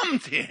come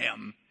to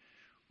him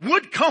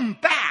would come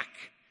back,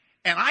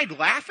 and I'd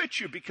laugh at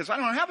you because I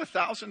don't have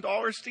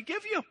 $1,000 to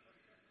give you.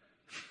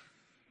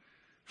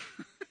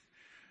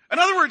 In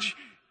other words,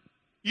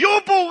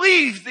 you'll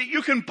believe that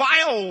you can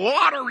buy a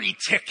lottery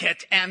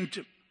ticket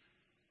and...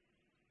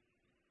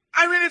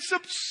 I mean, it's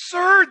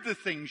absurd the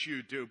things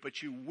you do,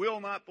 but you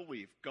will not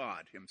believe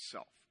God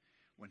himself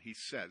when he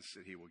says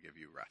that he will give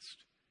you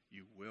rest.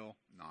 You will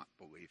not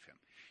believe him.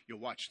 You'll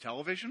watch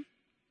television.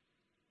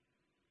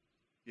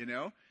 You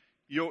know,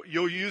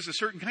 you'll use a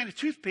certain kind of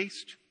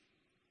toothpaste.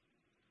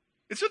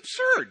 It's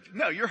absurd.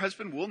 No, your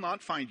husband will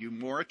not find you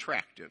more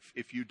attractive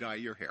if you dye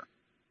your hair.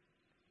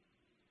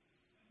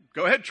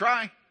 Go ahead,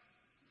 try.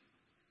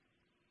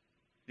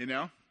 You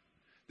know?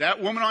 That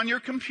woman on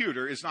your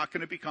computer is not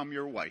going to become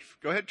your wife.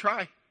 Go ahead,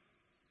 try.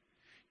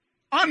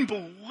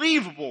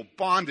 Unbelievable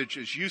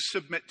bondages you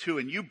submit to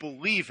and you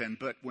believe in,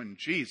 but when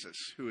Jesus,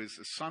 who is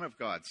the Son of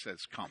God, says,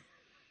 come,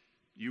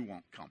 you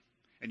won't come.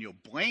 And you'll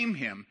blame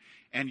him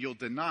and you'll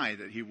deny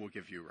that he will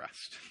give you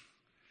rest.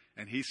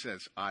 And he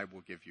says, I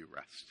will give you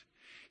rest.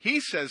 He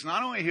says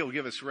not only he'll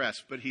give us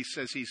rest, but he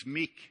says he's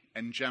meek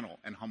and gentle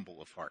and humble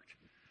of heart.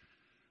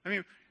 I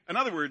mean, in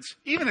other words,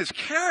 even his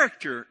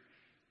character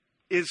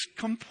is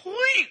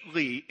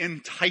completely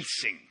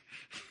enticing.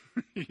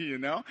 You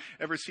know?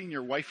 Ever seen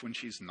your wife when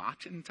she's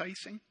not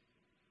enticing?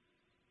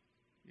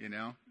 You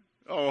know?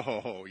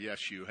 Oh,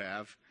 yes, you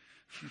have.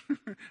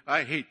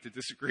 I hate to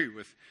disagree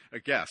with a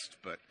guest,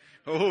 but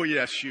oh,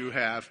 yes, you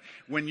have.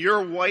 When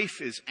your wife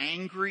is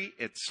angry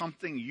at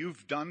something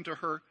you've done to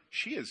her,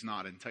 she is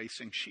not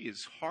enticing. She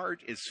is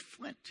hard as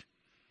flint.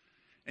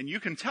 And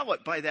you can tell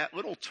it by that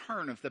little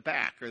turn of the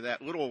back or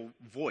that little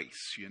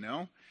voice, you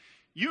know?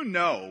 You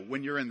know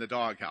when you're in the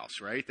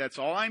doghouse, right? That's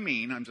all I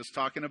mean. I'm just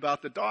talking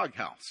about the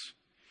doghouse.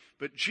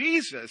 But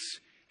Jesus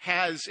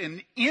has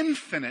an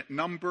infinite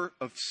number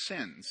of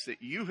sins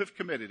that you have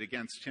committed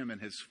against him and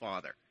his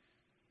Father.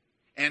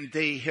 And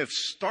they have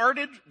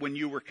started when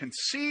you were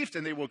conceived,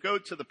 and they will go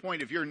to the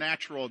point of your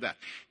natural death.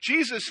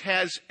 Jesus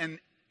has an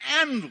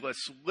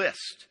endless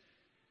list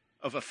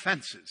of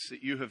offenses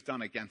that you have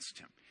done against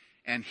him.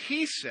 And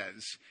he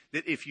says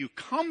that if you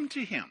come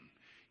to him,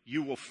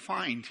 you will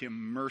find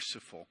him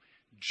merciful,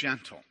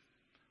 gentle,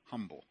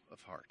 humble of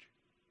heart.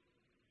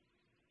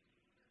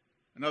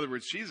 In other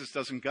words, Jesus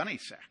doesn't gunny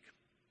sack.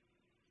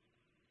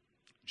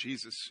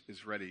 Jesus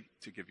is ready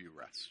to give you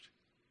rest.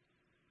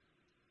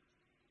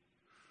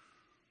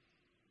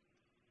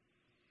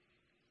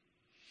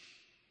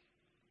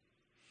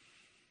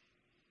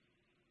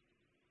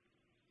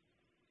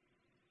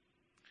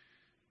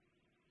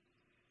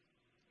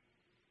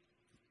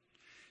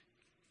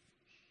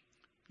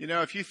 You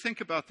know, if you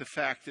think about the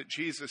fact that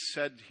Jesus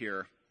said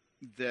here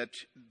that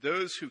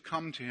those who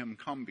come to him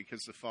come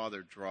because the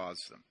Father draws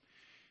them,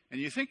 and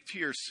you think to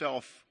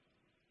yourself,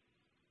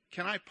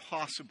 can I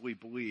possibly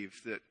believe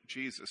that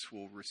Jesus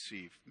will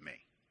receive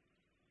me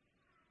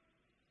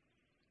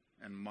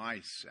and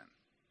my sin?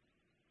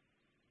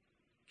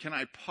 Can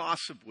I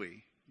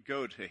possibly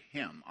go to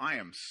him? I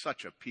am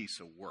such a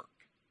piece of work.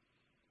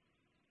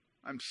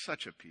 I'm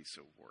such a piece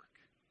of work.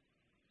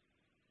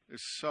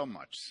 There's so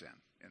much sin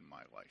in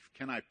my life.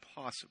 Can I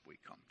possibly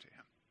come to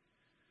him?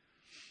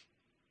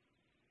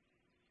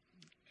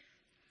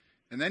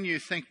 And then you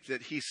think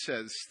that he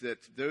says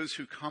that those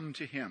who come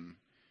to him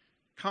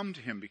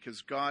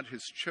because God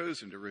has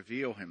chosen to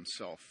reveal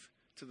himself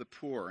to the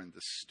poor and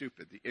the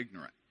stupid, the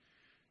ignorant,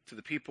 to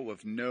the people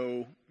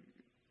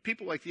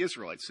like the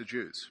Israelites, the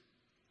Jews,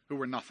 who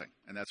were nothing.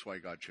 And that's why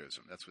God chose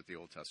them. That's what the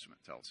Old Testament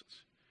tells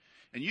us.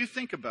 And you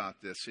think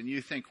about this and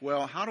you think,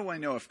 well, how do I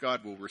know if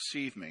God will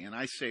receive me? And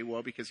I say,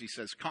 well, because he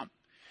says, come.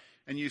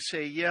 And you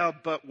say, yeah,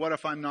 but what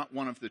if I'm not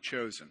one of the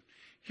chosen?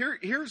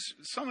 Here's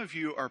some of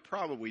you are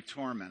probably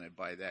tormented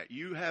by that.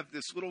 You have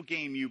this little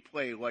game you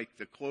play like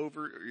the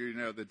clover, you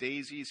know, the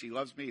daisies. He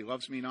loves me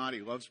not.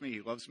 He loves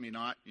me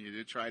not.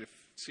 You try to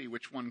see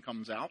which one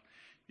comes out.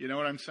 You know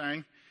what I'm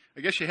saying?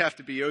 I guess you have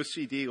to be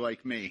OCD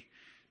like me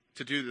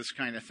to do this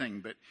kind of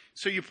thing. But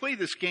so you play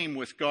this game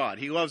with God.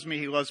 He loves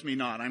me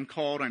not. I'm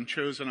called, I'm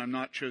chosen, I'm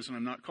not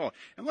called.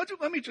 And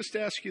let me just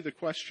ask you the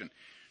question.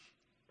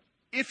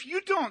 if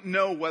you don't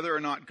know whether or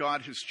not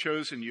God has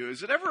chosen you,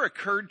 has it ever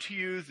occurred to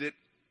you that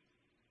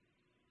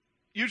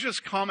you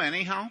just come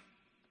anyhow?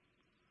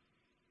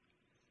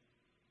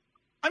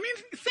 I mean,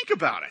 think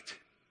about it.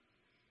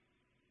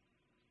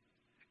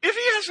 If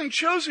he hasn't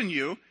chosen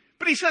you,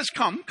 but he says,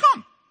 come,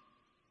 come.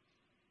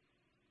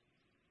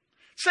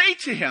 Say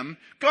to him,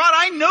 God,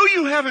 I know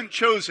you haven't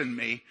chosen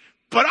me,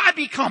 but I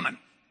be coming.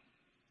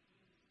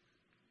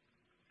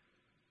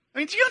 I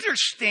mean, do you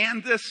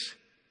understand this?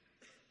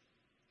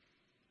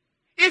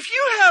 If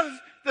you have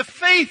the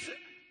faith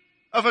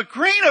of a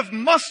grain of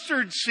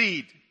mustard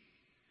seed,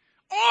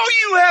 all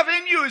you have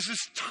in you is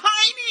this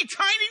tiny,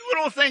 tiny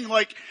little thing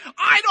like,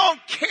 I don't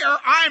care,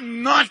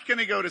 I'm not going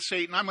to go to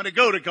Satan, I'm going to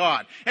go to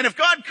God. And if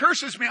God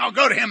curses me, I'll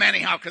go to him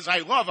anyhow because I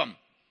love him.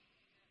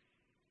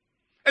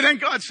 And then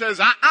God says,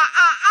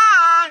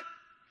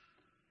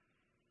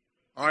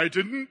 I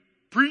didn't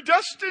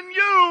predestine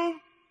you.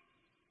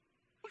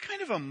 What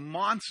kind of a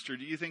monster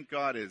do you think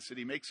God is that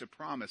he makes a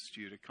promise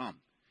to you to come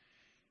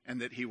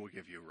and that he will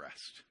give you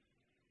rest?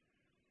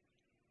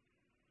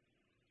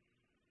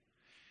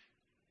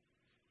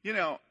 You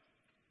know,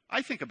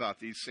 I think about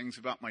these things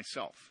about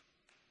myself.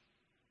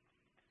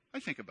 I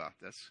think about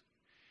this.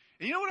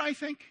 And you know what I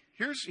think?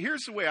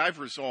 Here's the way I've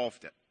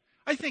resolved it.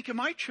 I think, am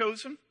I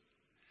chosen?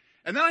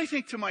 And then I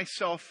think to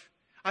myself,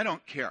 I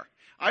don't care.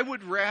 I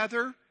would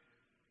rather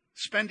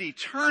spend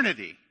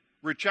eternity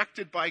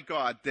rejected by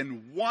God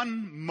than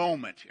one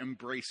moment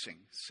embracing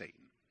Satan.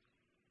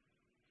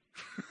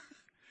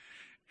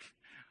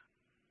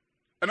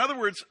 In other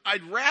words,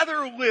 I'd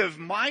rather live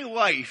my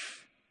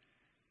life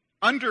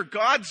under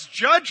God's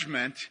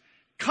judgment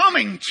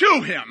coming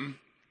to him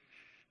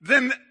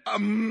than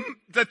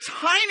the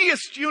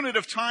tiniest unit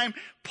of time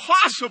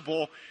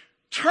possible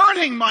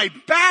turning my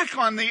back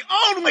on the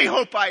only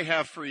hope I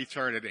have for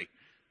eternity.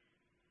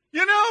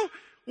 You know,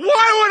 why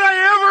would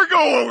I ever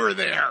go over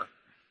there?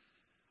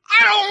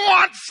 I don't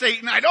want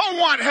Satan. I don't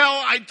want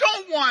hell. I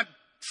don't want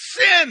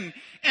sin.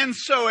 And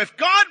so if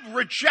God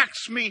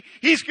rejects me,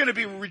 he's going to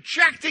be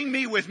rejecting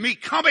me with me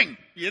coming.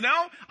 You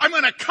know, I'm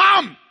going to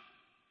come.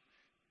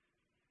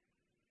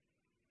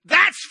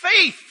 That's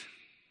faith.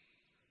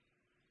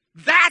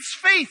 That's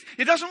faith.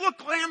 It doesn't look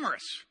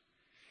glamorous.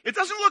 It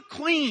doesn't look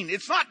clean.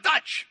 It's not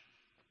Dutch.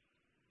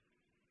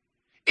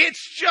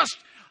 It's just,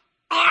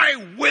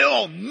 I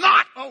will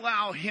not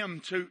allow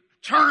him to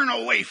turn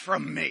away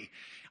from me.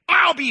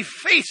 I'll be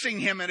facing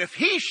him, and if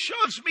he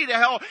shoves me to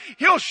hell,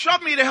 he'll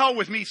shove me to hell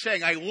with me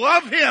saying, I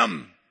love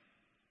him.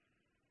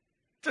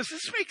 Does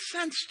this make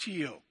sense to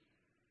you?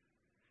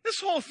 This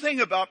whole thing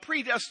about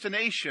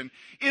predestination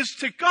is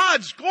to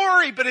God's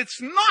glory, but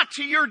it's not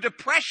to your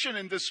depression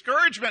and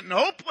discouragement and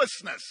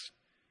hopelessness.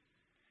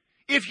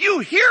 If you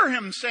hear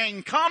him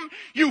saying, come,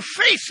 you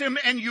face him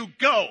and you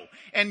go.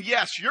 And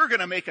yes, you're going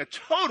to make a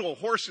total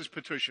horse's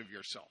patouche of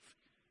yourself.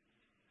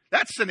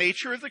 That's the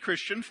nature of the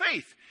Christian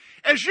faith.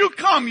 As you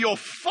come, you'll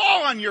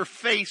fall on your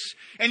face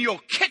and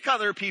you'll kick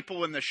other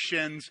people in the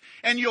shins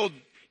and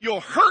you'll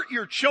hurt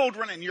your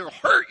children and you'll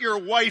hurt your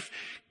wife.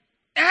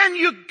 And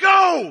you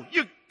go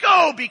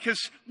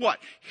because what?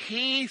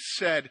 He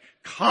said,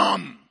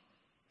 come.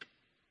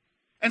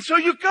 And so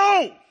you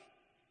go.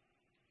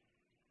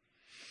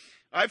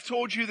 I've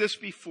told you this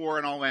before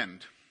and I'll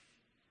end.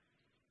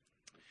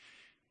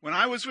 When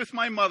I was with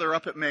my mother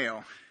up at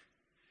Mayo,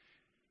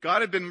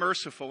 God had been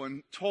merciful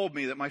and told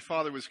me that my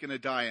father was going to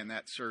die in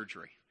that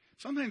surgery.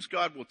 Sometimes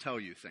God will tell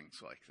you things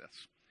like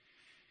this.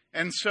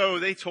 And so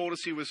they told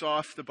us he was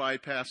off the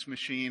bypass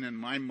machine, and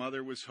my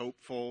mother was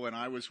hopeful, and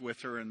I was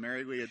with her, and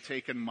Mary Lee had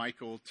taken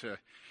Michael to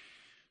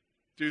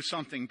do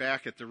something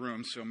back at the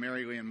room, so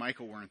Mary Lee and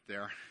Michael weren't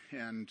there.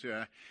 And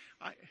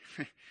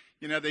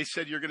they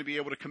said you're going to be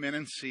able to come in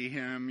and see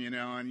him,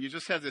 and you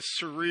just have this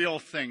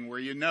surreal thing where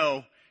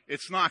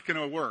it's not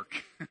going to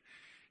work.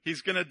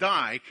 He's going to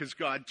die because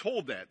God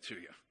told that to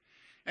you.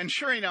 And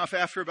sure enough,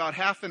 after about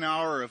half an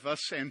hour of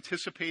us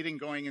anticipating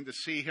going in to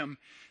see him,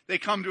 they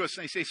come to us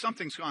and they say,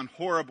 something's gone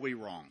horribly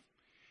wrong.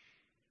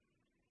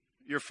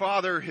 Your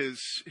father has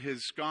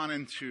gone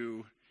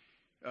into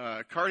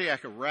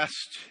cardiac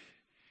arrest.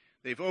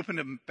 They've opened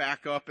him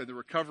back up in the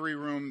recovery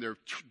room. They're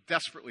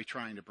desperately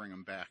trying to bring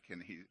him back.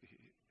 And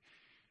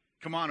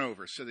come on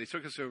over. So they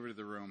took us over to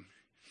the room.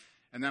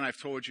 And then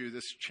I've told you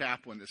this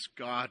chaplain, this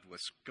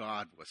godless,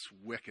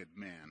 wicked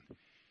man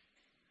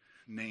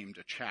named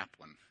a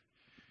chaplain,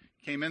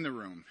 came in the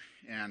room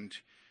and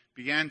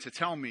began to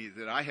tell me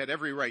that I had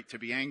every right to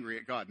be angry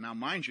at God. Now,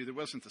 mind you, there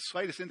wasn't the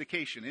slightest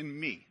indication in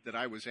me that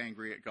I was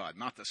angry at God,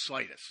 not the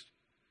slightest.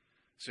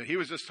 So he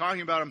was just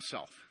talking about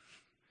himself.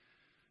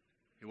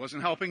 He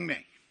wasn't helping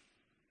me.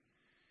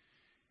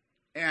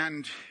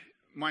 And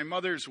my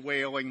mother's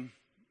wailing,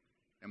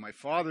 and my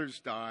father's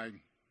died.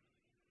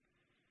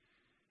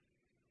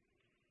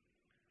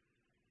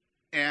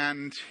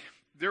 And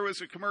there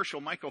was a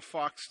commercial Michael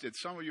Fox did,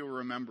 some of you will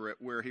remember it,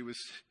 where he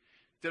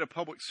did a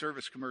public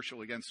service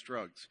commercial against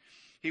drugs.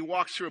 He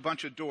walks through a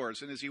bunch of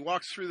doors, and as he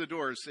walks through the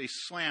doors, they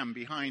slam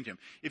behind him.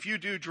 If you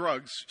do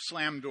drugs,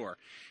 slam door.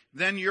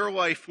 Then your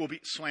life will be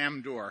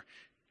slam door.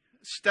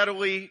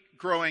 steadily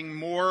growing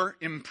more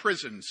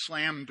imprisoned,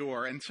 slammed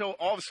door, until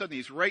all of a sudden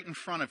he's right in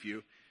front of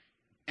you,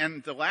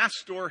 and the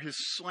last door has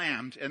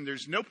slammed, and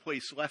there's no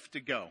place left to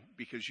go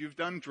because you've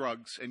done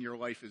drugs and your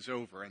life is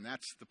over. And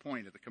that's the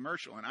point of the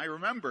commercial. And I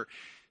remember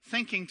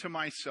thinking to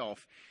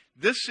myself,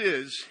 this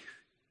is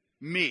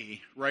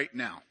me right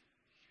now.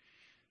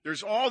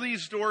 There's all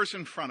these doors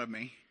in front of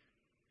me.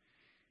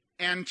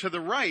 And to the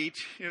right,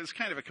 it's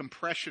kind of a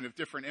compression of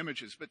different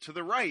images, but to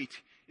the right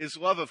is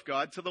love of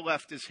God, to the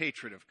left is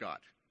hatred of God.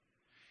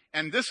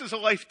 And this is a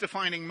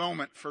life-defining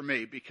moment for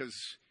me because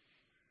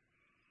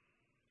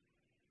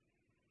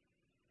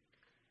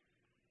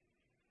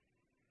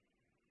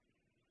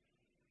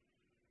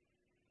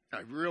I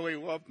really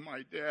loved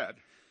my dad.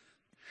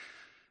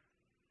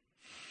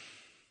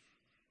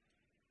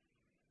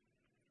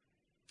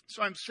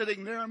 So I'm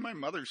sitting there and my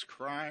mother's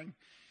crying.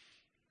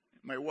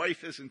 My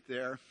wife isn't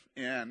there,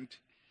 and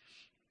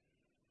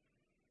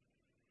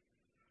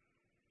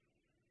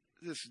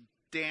this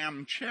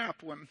damn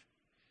chaplain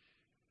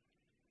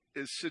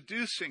is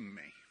seducing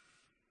me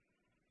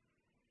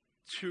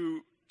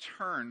to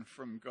turn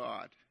from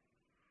God.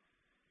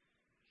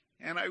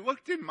 And I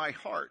looked in my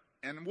heart,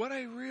 and what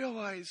I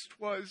realized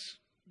was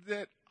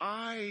that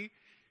I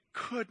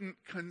couldn't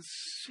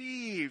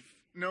conceive,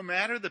 no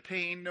matter the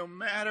pain, no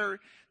matter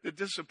the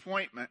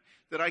disappointment,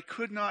 that I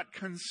could not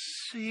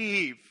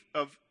conceive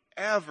of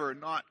ever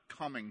not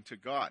coming to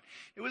God.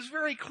 It was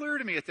very clear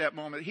to me at that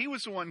moment, he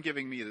was the one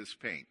giving me this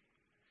pain.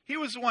 He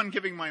was the one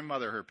giving my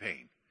mother her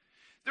pain.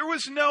 There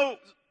was no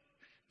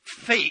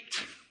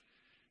fate.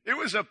 It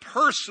was a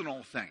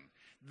personal thing.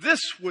 This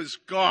was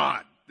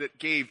God that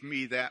gave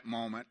me that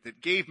moment,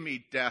 that gave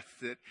me death,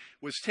 that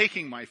was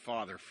taking my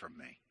father from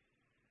me.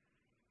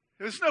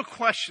 There was no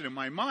question in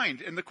my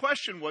mind. And the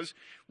question was,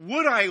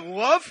 would I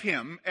love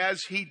him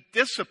as he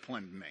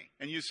disciplined me?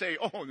 And you say,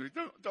 oh,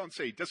 don't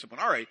say discipline.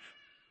 All right,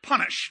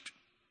 punished.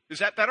 Is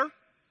that better?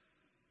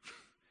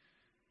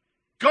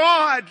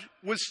 God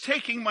was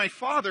taking my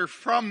father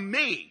from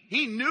me.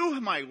 He knew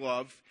my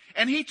love,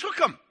 and he took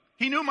him.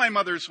 He knew my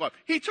mother's love.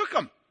 He took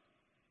him.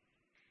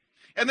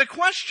 And the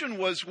question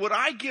was, would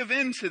I give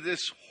in to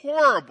this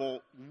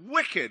horrible,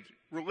 wicked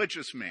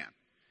religious man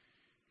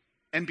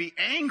and be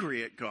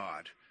angry at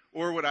God?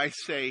 Or would I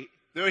say,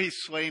 though he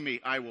slay me,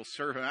 I will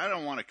serve him? I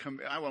don't want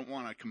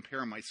to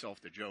compare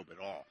myself to Job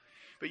at all.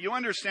 But you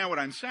understand what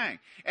I'm saying.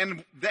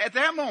 And at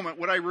that moment,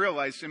 what I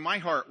realized in my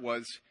heart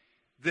was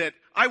that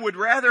I would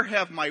rather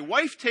have my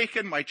wife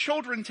taken, my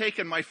children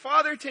taken, my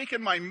father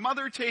taken, my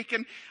mother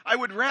taken. I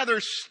would rather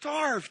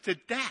starve to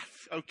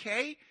death,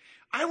 okay?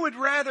 I would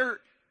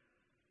rather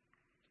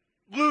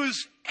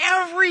lose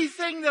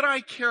everything that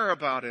I care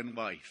about in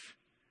life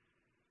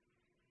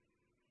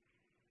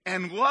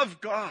and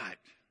love God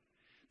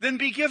than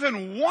be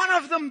given one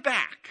of them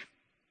back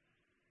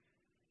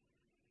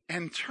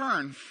and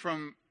turn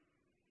from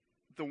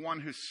the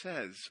one who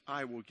says,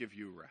 I will give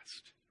you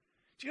rest.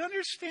 Do you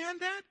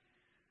understand that?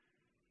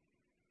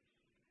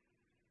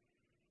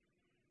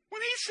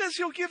 When he says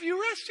he'll give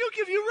you rest,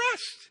 he'll give you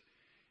rest.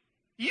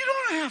 You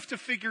don't have to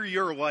figure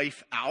your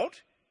life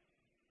out.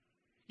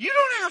 You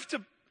don't have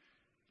to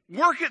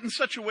work it in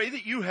such a way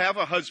that you have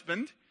a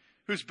husband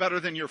who's better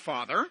than your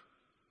father.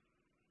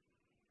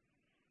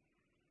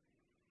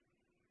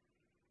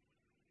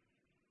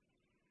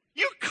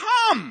 You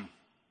come.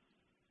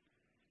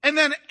 And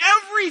then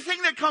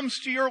everything that comes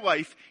to your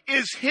life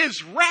is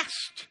his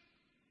rest.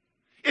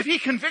 If he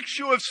convicts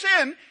you of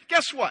sin,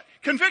 guess what?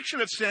 Conviction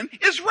of sin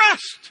is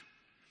rest.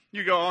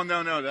 You go, oh,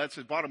 no, that's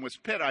a bottomless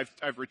pit.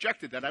 I've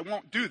rejected that. I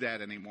won't do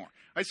that anymore.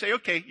 I say,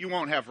 okay, you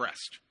won't have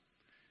rest.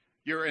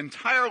 Your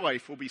entire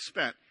life will be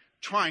spent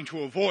trying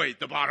to avoid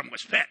the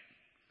bottomless pit.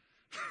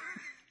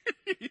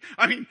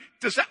 I mean,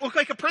 does that look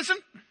like a prison?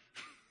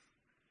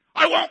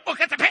 I won't look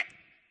at the pit.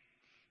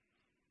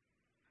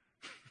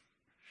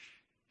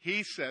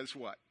 He says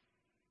what?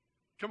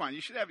 Come on,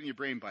 you should have it in your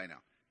brain by now.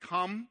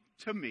 Come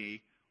to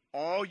me,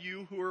 all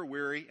you who are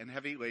weary and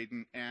heavy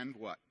laden, and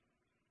what?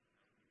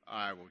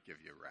 I will give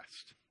you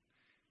rest.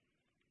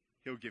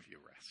 He'll give you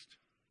rest.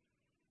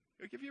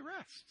 He'll give you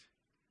rest.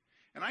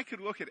 And I could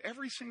look at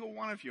every single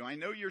one of you. I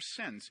know your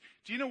sins.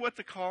 Do you know what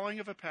the calling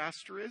of a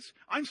pastor is?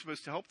 I'm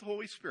supposed to help the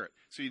Holy Spirit.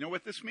 So you know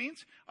what this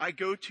means? I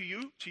go to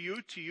you,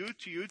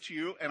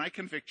 and I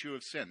convict you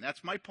of sin.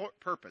 That's my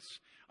purpose.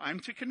 I'm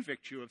to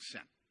convict you of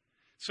sin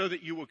so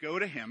that you will go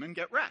to him and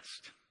get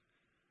rest.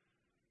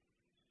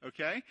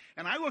 Okay?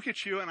 And I look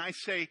at you and I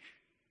say,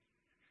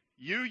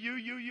 you.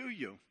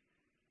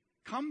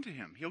 Come to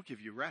him. He'll give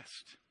you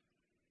rest.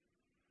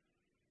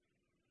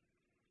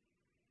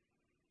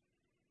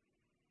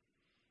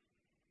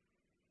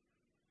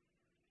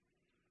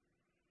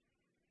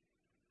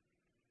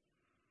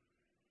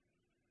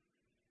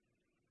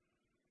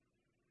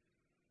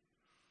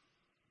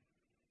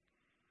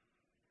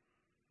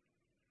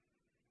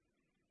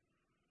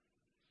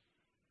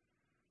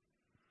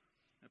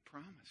 I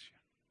promise you.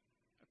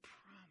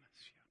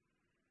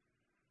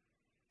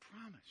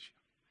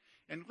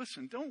 And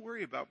listen, don't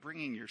worry about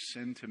bringing your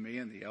sin to me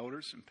and the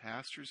elders and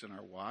pastors and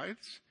our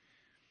wives.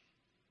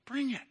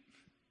 Bring it.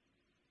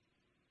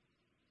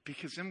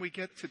 Because then we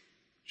get to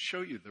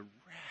show you the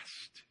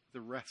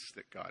rest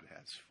that God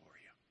has for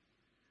you.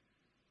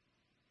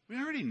 We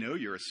already know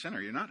you're a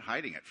sinner. You're not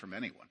hiding it from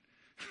anyone.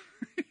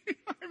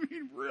 I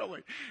mean,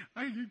 really.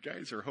 You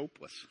guys are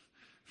hopeless.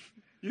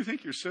 You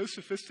think you're so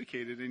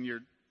sophisticated and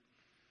you're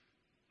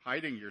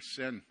hiding your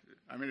sin.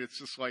 I mean, it's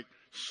just like,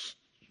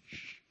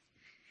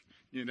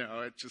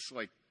 it's just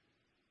like,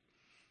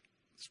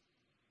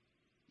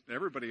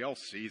 everybody else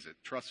sees it.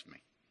 Trust me.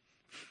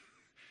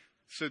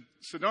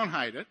 So don't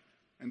hide it,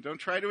 and don't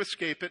try to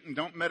escape it, and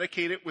don't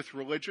medicate it with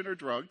religion or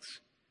drugs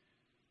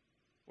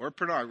or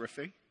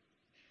pornography.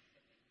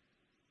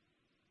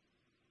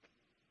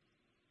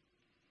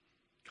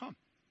 Come.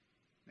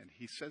 And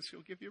he says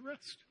he'll give you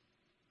rest.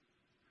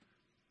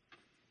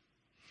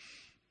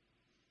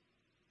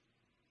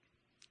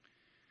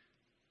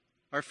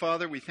 Our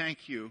Father, we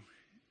thank you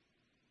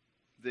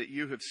that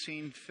you have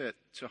seen fit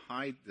to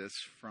hide this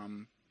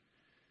from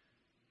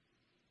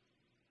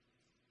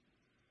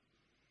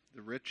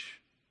the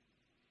rich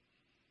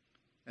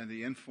and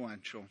the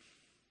influential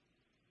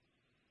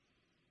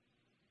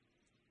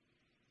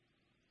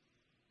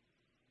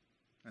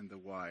and the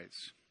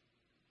wise,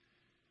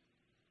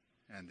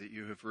 and that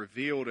you have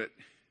revealed it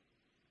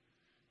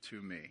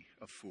to me,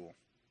 a fool.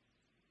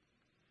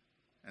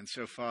 And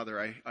so, Father,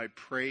 I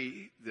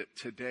pray that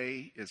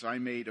today, as I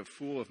made a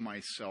fool of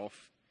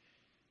myself,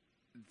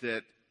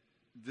 that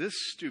this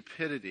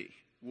stupidity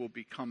will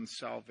become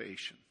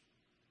salvation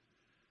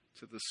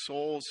to the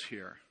souls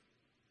here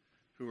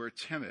who are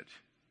timid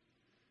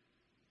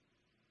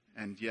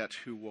and yet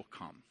who will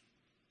come.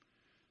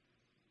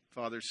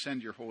 Father,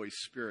 send your Holy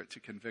Spirit to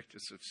convict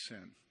us of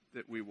sin,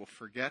 that we will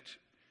forget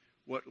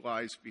what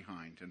lies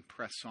behind and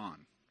press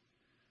on,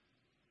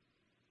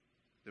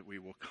 that we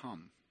will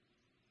come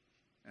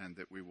and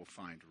that we will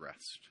find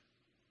rest.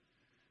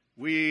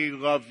 We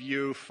love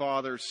you,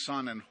 Father,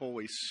 Son, and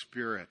Holy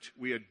Spirit.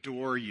 We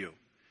adore you.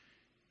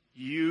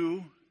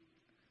 You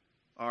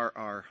are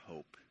our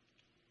hope.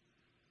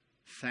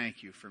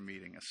 Thank you for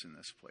meeting us in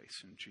this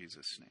place. In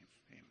Jesus' name,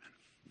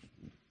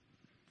 amen.